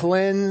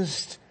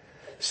cleansed,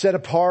 set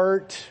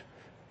apart,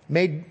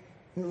 made,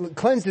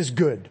 cleansed is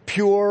good,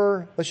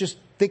 pure. Let's just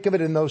think of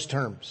it in those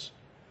terms.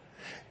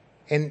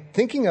 And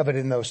thinking of it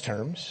in those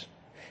terms,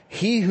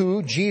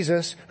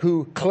 Jesus,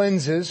 who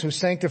cleanses, who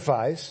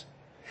sanctifies,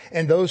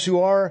 and those who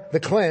are the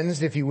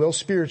cleansed, if you will,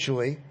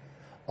 spiritually,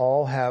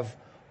 all have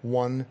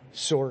one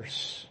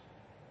source.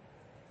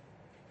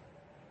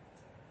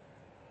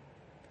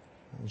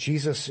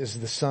 Jesus is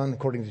the Son,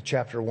 according to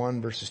chapter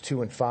 1, verses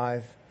 2 and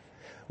 5.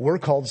 We're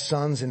called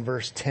sons in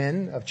verse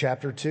 10 of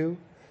chapter 2.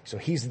 So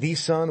He's the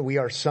Son, we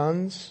are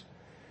sons.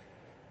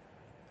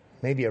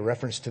 Maybe a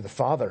reference to the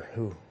Father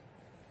who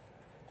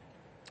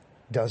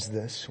does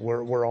this.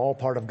 We're all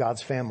part of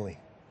God's family.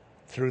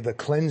 Through the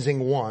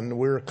cleansing one,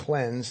 we're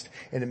cleansed,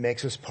 and it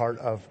makes us part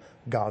of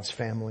God's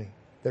family.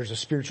 There's a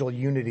spiritual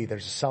unity.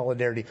 There's a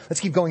solidarity. Let's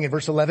keep going in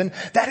verse 11.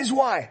 That is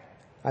why.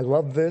 I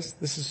love this.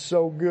 This is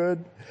so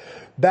good.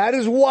 That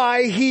is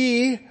why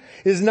He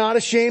is not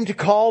ashamed to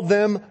call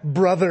them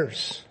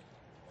brothers.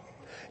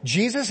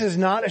 Jesus is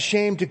not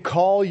ashamed to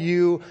call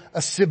you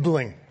a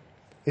sibling,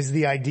 is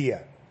the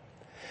idea.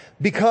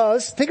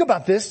 Because, think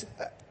about this,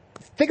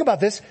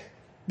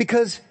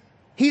 because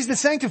He's the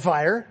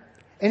sanctifier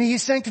and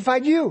He's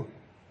sanctified you,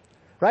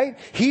 right?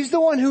 He's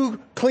the one who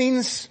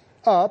cleans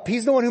up.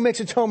 He's the one who makes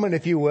atonement,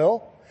 if you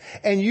will.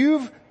 And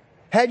you've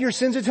had your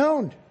sins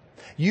atoned.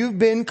 You've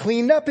been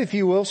cleaned up, if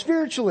you will,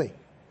 spiritually.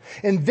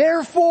 And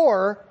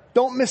therefore,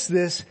 don't miss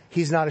this,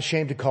 He's not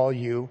ashamed to call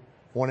you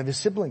one of His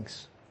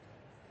siblings.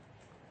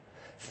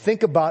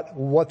 Think about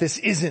what this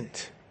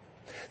isn't.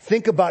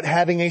 Think about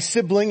having a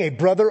sibling, a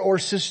brother or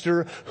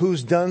sister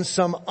who's done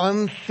some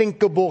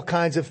unthinkable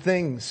kinds of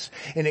things.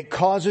 And it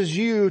causes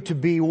you to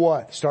be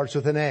what? Starts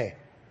with an A.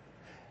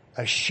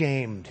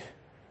 Ashamed.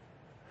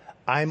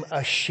 I'm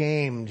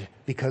ashamed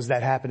because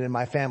that happened in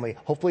my family.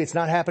 Hopefully it's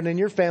not happened in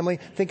your family.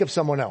 Think of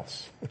someone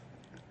else.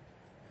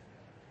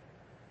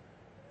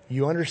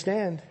 You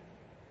understand.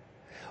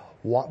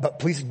 But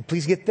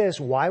please get this.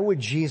 Why would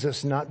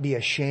Jesus not be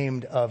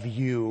ashamed of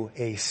you,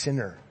 a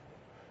sinner,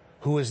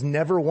 who has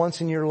never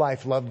once in your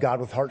life loved God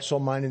with heart, soul,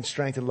 mind, and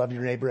strength, and loved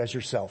your neighbor as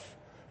yourself?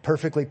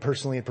 Perfectly,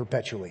 personally, and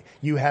perpetually.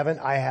 You haven't,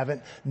 I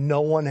haven't,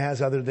 no one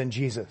has other than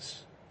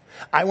Jesus.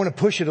 I want to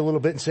push it a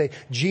little bit and say,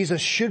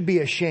 Jesus should be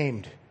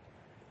ashamed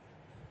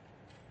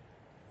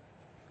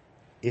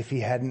if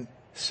He hadn't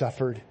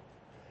suffered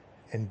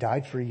and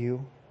died for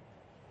you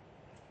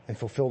and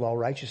fulfilled all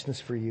righteousness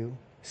for you.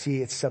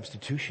 See, it's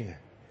substitution.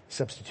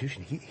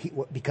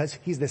 Because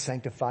He's the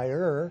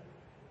sanctifier.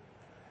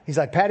 He's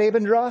like, Pat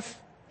Abendroth,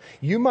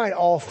 you might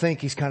all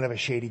think he's kind of a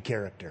shady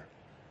character.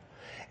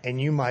 And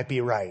you might be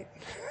right.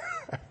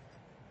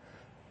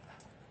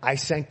 I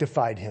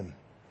sanctified him.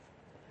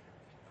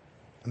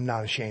 I'm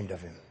not ashamed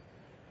of him.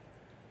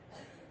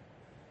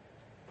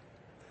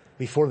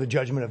 Before the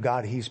judgment of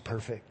God, He's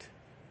perfect.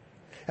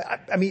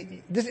 I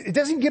mean, it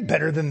doesn't get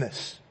better than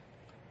this.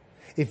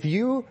 If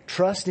you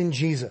trust in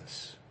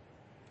Jesus,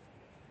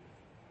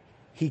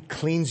 He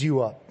cleans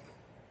you up.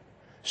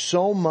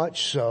 So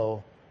much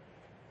so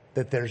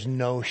that there's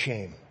no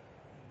shame.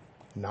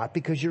 Not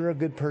because you're a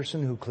good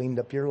person who cleaned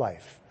up your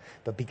life,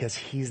 but because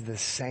He's the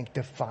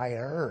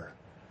sanctifier.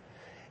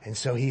 And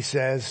so He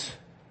says,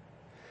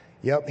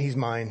 yep, He's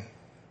mine.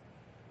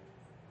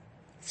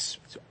 It's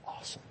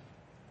awesome.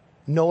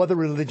 No other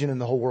religion in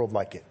the whole world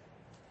like it.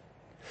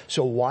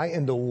 So why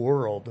in the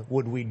world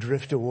would we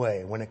drift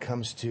away when it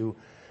comes to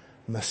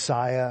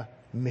Messiah,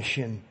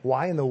 mission?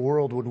 Why in the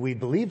world would we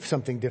believe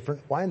something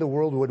different? Why in the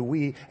world would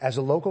we, as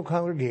a local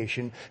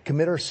congregation,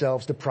 commit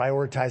ourselves to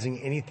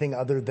prioritizing anything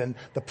other than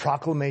the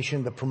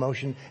proclamation, the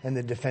promotion, and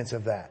the defense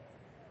of that?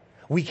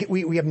 We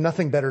have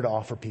nothing better to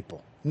offer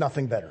people.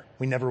 Nothing better.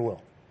 We never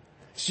will.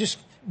 It's just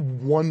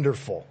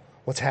wonderful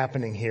what's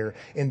happening here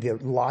in the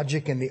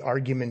logic and the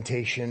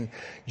argumentation.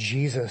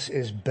 Jesus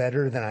is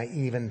better than I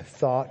even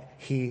thought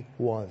He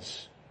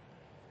was.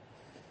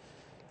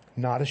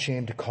 Not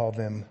ashamed to call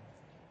them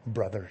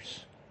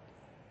brothers.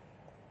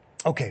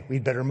 Okay,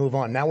 we'd better move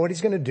on. Now what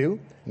He's going to do,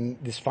 in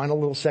this final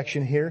little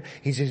section here,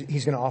 He's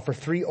going to offer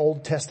 3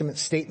 Old Testament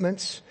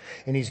statements,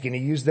 and He's going to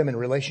use them in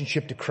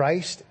relationship to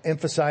Christ,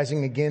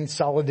 emphasizing again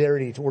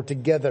solidarity. We're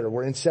together,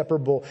 we're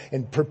inseparable,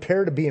 and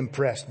prepare to be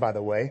impressed, by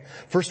the way.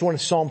 First one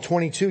is Psalm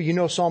 22. You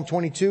know Psalm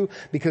 22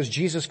 because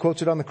Jesus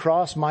quotes it on the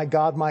cross. My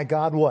God,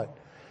 what?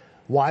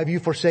 Why have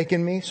you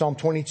forsaken me? Psalm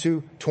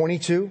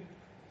 22:22.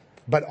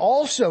 But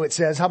also it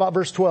says, how about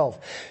verse 12?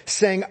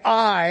 Saying,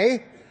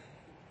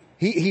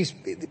 He's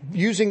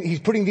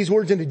putting these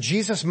words into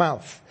Jesus'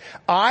 mouth.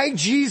 I,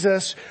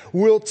 Jesus,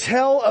 will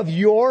tell of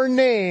your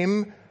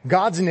name,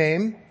 God's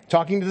name,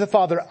 talking to the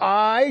Father.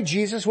 I,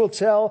 Jesus, will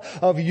tell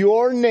of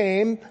your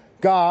name,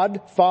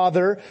 God,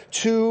 Father,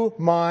 to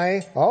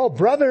my,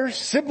 brothers,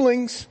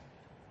 siblings.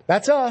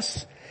 That's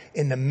us.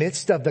 In the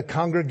midst of the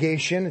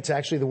congregation, it's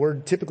actually the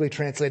word typically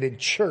translated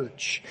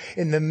church.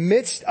 In the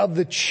midst of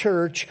the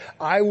church,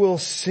 I will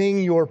sing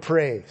your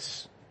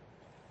praise.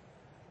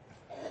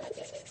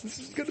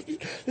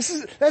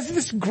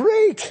 That's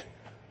great.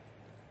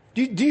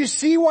 Do you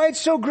see why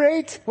it's so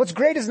great? What's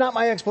great is not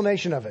my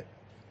explanation of it.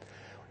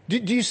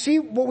 Do you see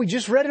what we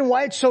just read and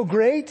why it's so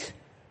great?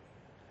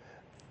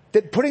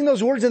 That putting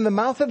those words in the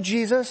mouth of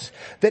Jesus,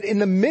 that in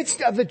the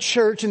midst of the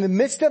church, in the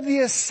midst of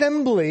the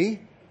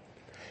assembly,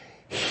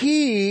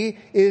 he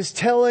is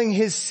telling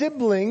his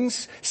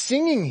siblings,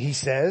 singing, he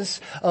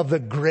says, of the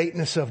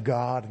greatness of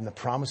God and the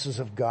promises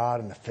of God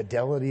and the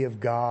fidelity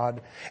of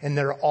God. And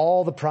they're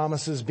all the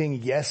promises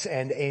being yes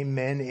and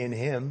amen in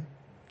him.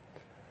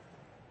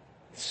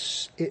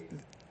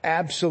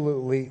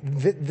 Absolutely.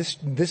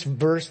 This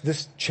verse,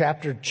 this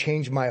chapter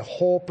changed my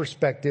whole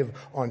perspective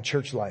on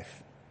church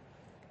life.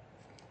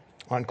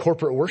 On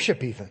corporate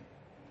worship even.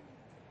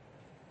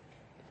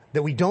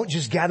 That we don't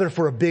just gather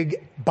for a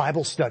big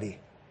Bible study.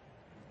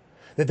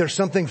 That there's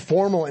something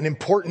formal and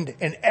important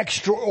and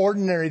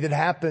extraordinary that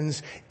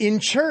happens in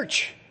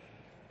church.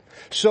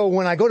 So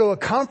when I go to a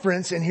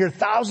conference and hear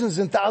thousands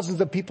and thousands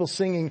of people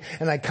singing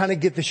and I kind of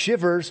get the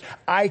shivers,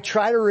 I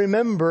try to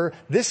remember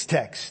this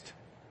text.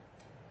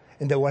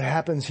 And that what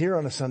happens here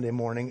on a Sunday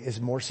morning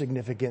is more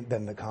significant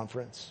than the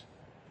conference.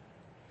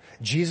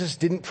 Jesus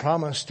didn't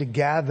promise to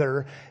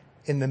gather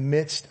in the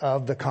midst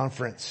of the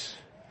conference.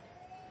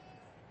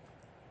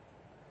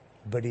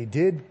 But he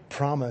did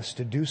promise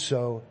to do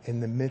so in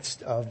the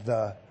midst of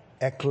the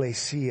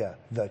ecclesia,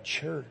 the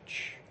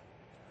church.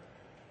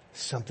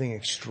 Something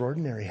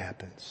extraordinary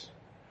happens.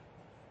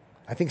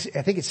 I think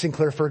it's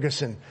Sinclair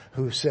Ferguson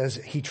who says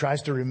he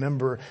tries to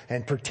remember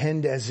and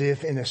pretend as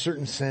if, in a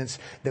certain sense,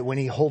 that when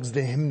he holds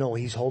the hymnal,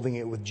 he's holding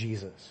it with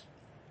Jesus.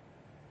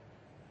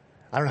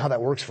 I don't know how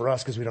that works for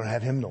us because we don't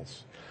have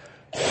hymnals.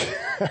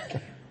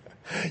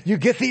 You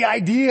get the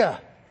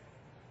idea.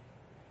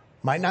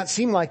 Might not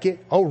seem like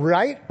it. Oh,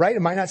 right?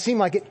 It might not seem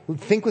like it.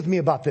 Think with me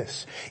about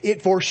this.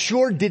 It for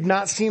sure did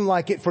not seem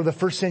like it for the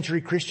first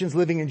century Christians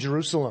living in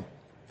Jerusalem.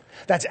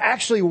 That's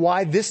actually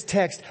why this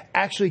text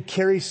actually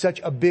carries such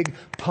a big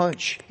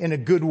punch in a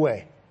good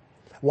way.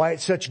 Why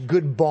it's such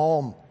good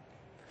balm.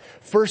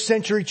 First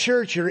century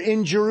church, you're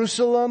in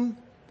Jerusalem.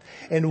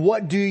 And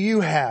what do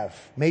you have?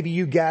 Maybe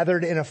you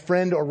gathered in a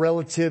friend or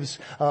relative's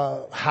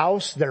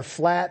house, their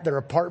flat, their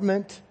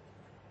apartment.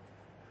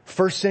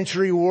 First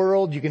century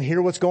world, you can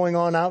hear what's going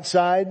on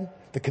outside.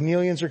 The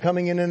chameleons are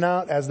coming in and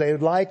out as they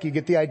would like. You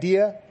get the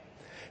idea?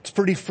 It's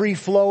pretty free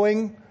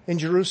flowing in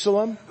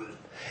Jerusalem.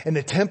 And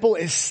the temple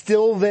is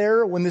still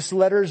there when this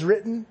letter is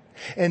written.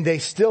 And they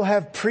still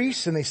have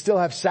priests and they still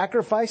have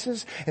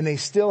sacrifices and they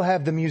still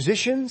have the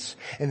musicians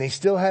and they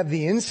still have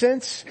the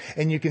incense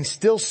and you can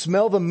still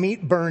smell the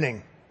meat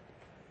burning.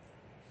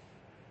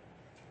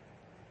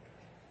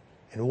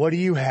 And what do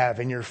you have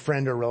in your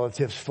friend or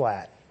relative's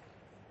flat?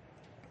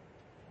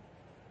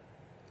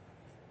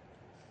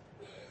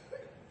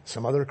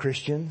 Some other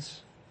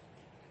Christians,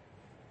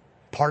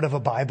 part of a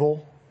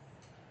Bible,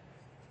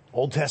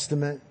 Old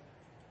Testament,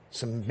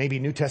 some maybe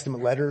New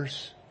Testament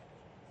letters.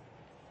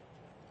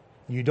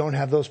 You don't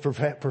have those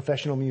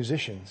professional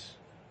musicians.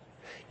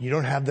 You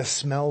don't have the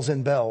smells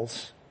and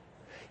bells.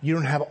 You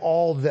don't have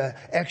all the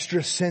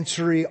extra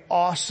sensory,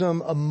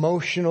 awesome,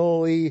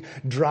 emotionally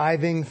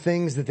driving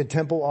things that the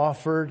temple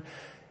offered.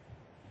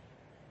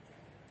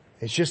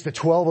 It's just the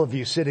 12 of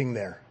you sitting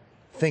there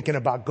thinking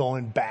about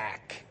going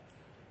back.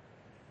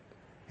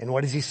 And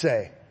what does he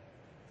say?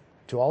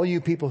 To all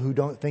you people who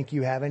don't think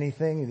you have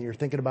anything and you're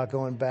thinking about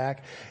going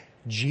back,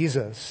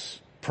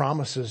 Jesus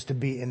promises to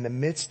be in the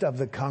midst of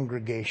the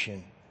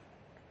congregation,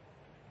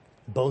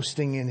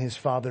 boasting in his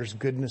Father's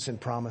goodness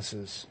and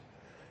promises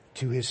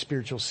to his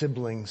spiritual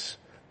siblings,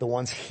 the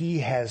ones he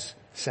has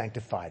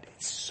sanctified.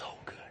 It's so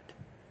good.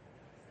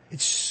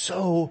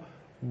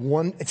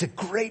 It's a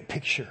great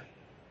picture.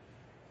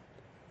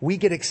 We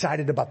get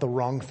excited about the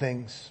wrong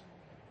things.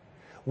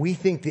 We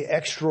think the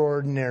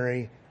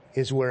extraordinary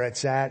is where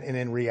it's at, and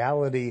in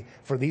reality,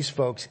 for these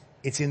folks,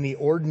 it's in the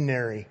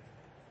ordinary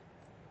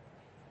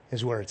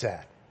is where it's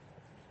at.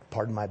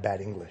 Pardon my bad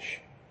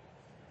English.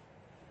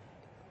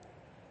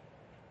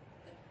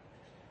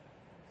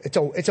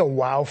 It's a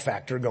wow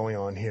factor going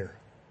on here.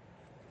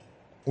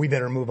 We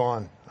better move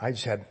on. I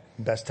just had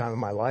the best time of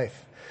my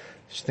life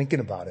just thinking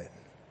about it.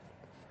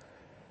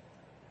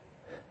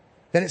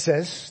 Then it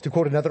says, to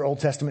quote another Old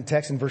Testament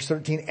text in verse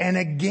 13, and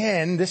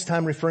again, this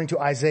time referring to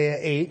Isaiah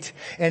 8,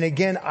 and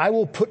again, I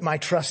will put my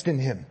trust in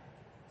him.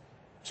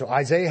 So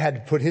Isaiah had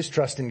to put his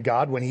trust in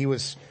God when he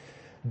was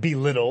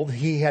belittled.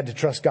 He had to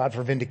trust God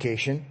for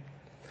vindication.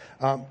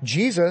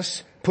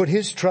 Jesus put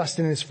his trust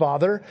in his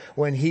Father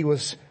when he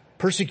was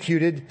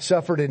persecuted,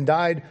 suffered, and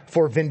died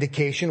for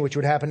vindication, which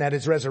would happen at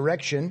his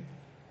resurrection.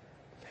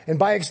 And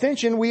by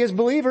extension, we as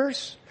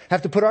believers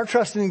have to put our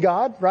trust in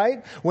God,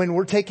 right? When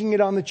we're taking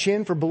it on the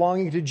chin for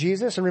belonging to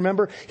Jesus. And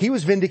remember, he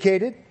was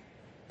vindicated.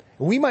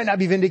 We might not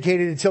be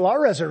vindicated until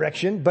our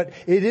resurrection, but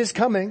it is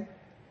coming.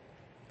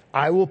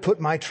 I will put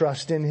my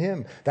trust in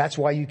him. That's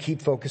why you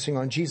keep focusing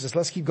on Jesus.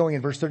 Let's keep going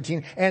in verse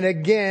 13. And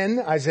again,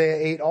 Isaiah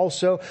 8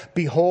 also,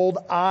 behold,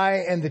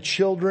 I and the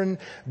children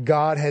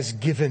God has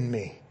given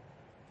me.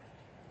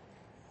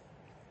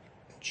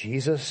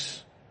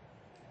 Jesus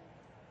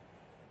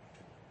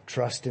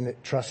trusted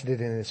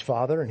in his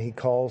Father, and he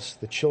calls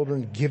the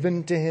children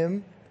given to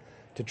him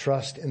to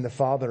trust in the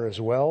Father as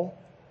well.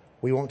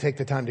 We won't take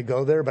the time to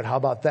go there, but how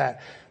about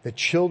that? The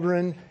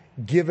children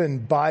given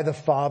by the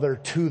Father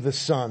to the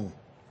Son.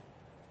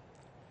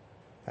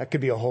 That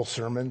could be a whole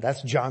sermon.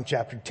 That's John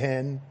chapter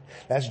 10.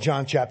 That's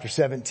John chapter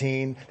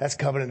 17. That's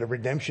covenant of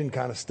redemption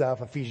kind of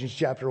stuff. Ephesians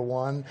chapter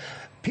 1.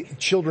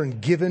 Children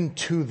given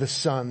to the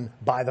Son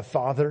by the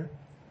Father.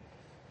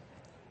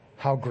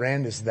 How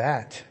grand is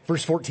that?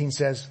 Verse 14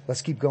 says,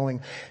 let's keep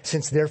going.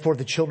 Since therefore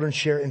the children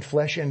share in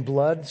flesh and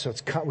blood, so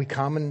we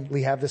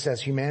commonly have this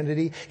as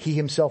humanity. He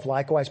himself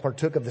likewise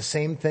partook of the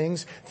same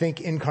things.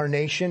 Think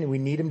incarnation. We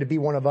need him to be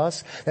one of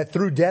us. That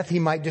through death he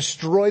might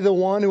destroy the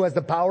one who has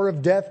the power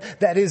of death.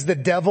 That is the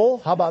devil.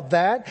 How about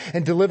that?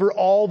 And deliver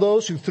all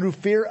those who through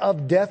fear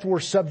of death were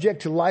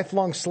subject to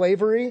lifelong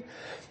slavery.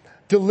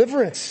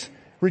 Deliverance,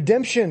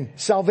 redemption,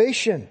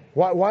 salvation.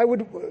 Why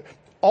would,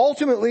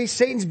 ultimately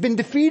Satan's been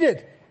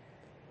defeated.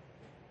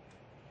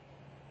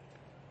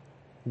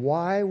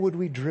 Why would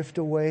we drift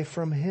away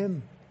from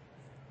him?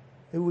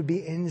 It would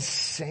be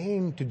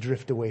insane to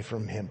drift away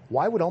from him.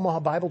 Why would Omaha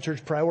Bible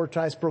Church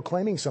prioritize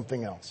proclaiming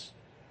something else?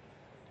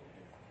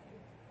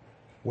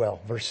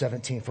 Well, verse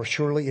 17, for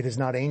surely it is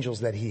not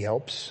angels that he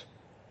helps.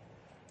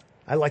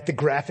 I like the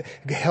graphic.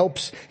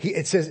 Helps.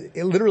 It says,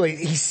 literally,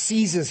 he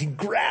seizes, he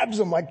grabs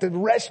them like to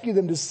rescue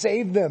them, to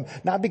save them.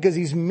 Not because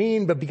he's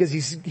mean, but because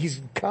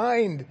he's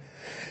kind.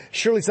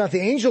 Surely it's not the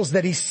angels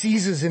that he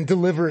seizes and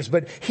delivers,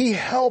 but he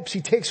helps,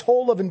 he takes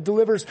hold of and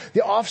delivers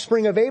the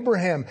offspring of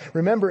Abraham.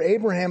 Remember,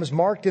 Abraham is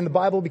marked in the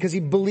Bible because he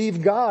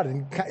believed God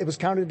and it was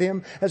counted to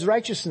him as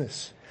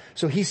righteousness.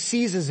 So he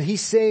seizes, he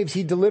saves,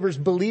 he delivers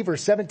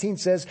believers. 17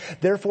 says,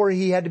 therefore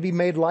he had to be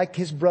made like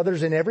his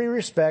brothers in every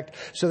respect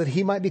so that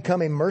he might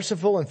become a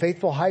merciful and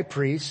faithful high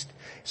priest.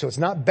 So it's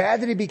not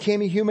bad that he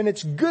became a human.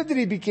 It's good that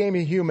he became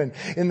a human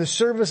in the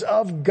service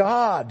of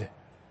God,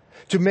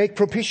 to make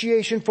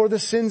propitiation for the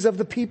sins of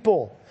the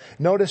people.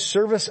 Notice,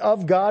 service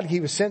of God. He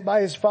was sent by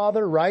his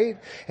Father, right?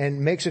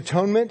 And makes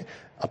atonement,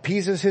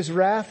 appeases his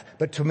wrath,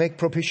 but to make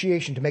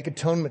propitiation, to make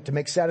atonement, to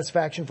make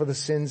satisfaction for the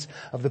sins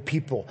of the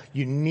people.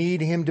 You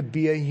need him to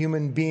be a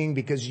human being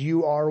because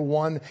you are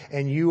one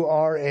and you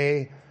are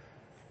a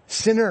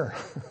sinner.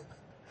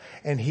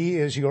 And he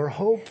is your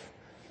hope.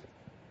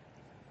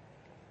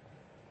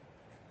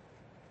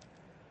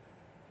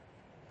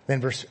 Then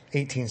verse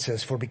 18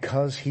 says, for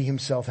because he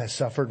himself has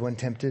suffered when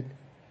tempted,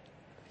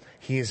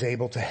 he is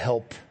able to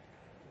help.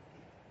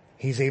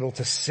 He's able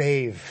to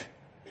save.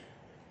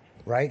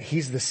 Right?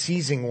 He's the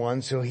seizing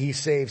one, so he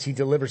saves, he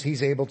delivers.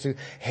 He's able to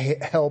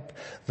help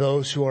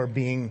those who are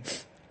being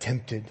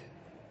tempted.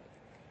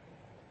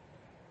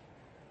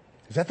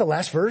 Is that the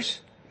last verse?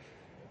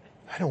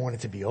 I don't want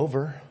it to be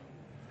over.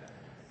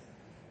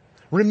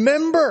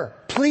 Remember,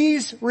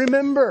 please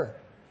remember.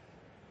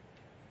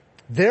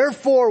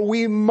 Therefore,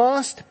 we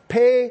must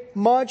pay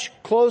much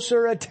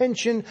closer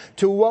attention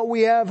to what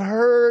we have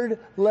heard,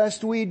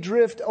 lest we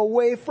drift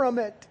away from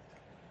it.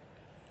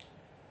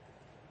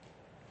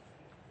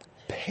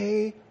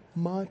 Pay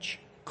much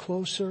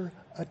closer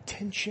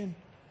attention.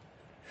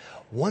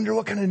 Wonder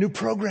what kind of new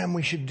program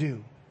we should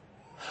do.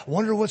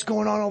 Wonder what's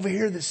going on over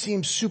here that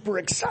seems super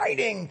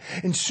exciting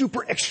and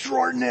super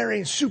extraordinary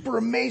and super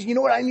amazing. You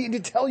know what I need to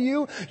tell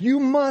you?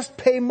 You must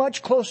pay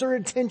much closer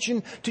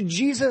attention to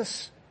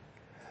Jesus.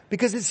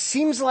 Because it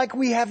seems like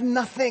we have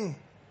nothing.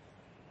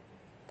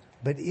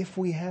 But if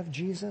we have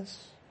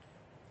Jesus,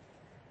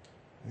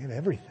 we have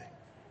everything.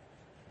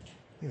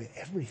 We have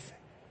everything.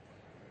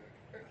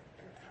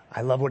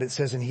 I love what it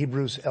says in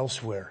Hebrews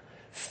elsewhere.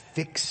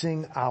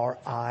 Fixing our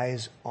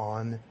eyes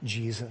on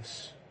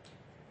Jesus,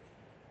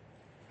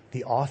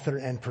 the author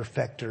and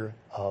perfecter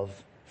of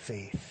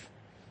faith.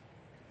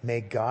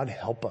 May God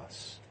help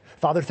us.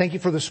 Father, thank you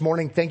for this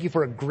morning. Thank you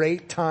for a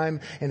great time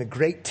and a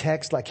great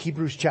text like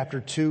Hebrews chapter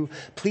 2.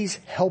 Please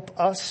help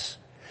us.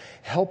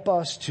 Help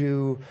us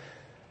to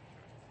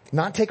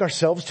not take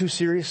ourselves too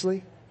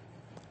seriously,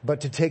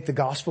 but to take the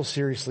gospel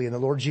seriously and the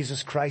Lord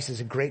Jesus Christ as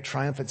a great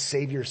triumphant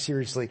Savior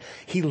seriously.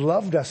 He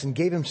loved us and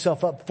gave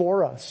himself up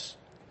for us.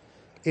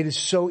 It is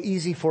so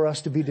easy for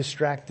us to be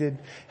distracted.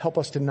 Help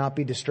us to not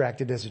be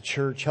distracted as a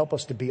church. Help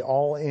us to be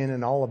all in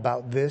and all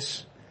about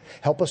this.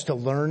 Help us to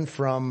learn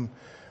from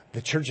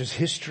the church's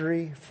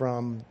history,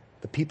 from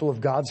the people of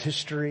God's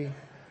history,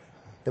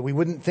 that we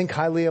wouldn't think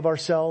highly of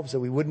ourselves, that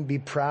we wouldn't be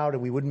proud, that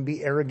we wouldn't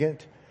be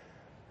arrogant,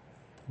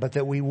 but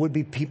that we would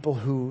be people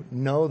who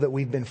know that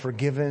we've been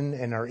forgiven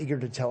and are eager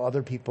to tell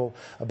other people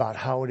about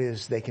how it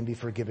is they can be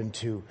forgiven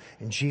too.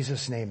 In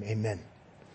Jesus' name, amen.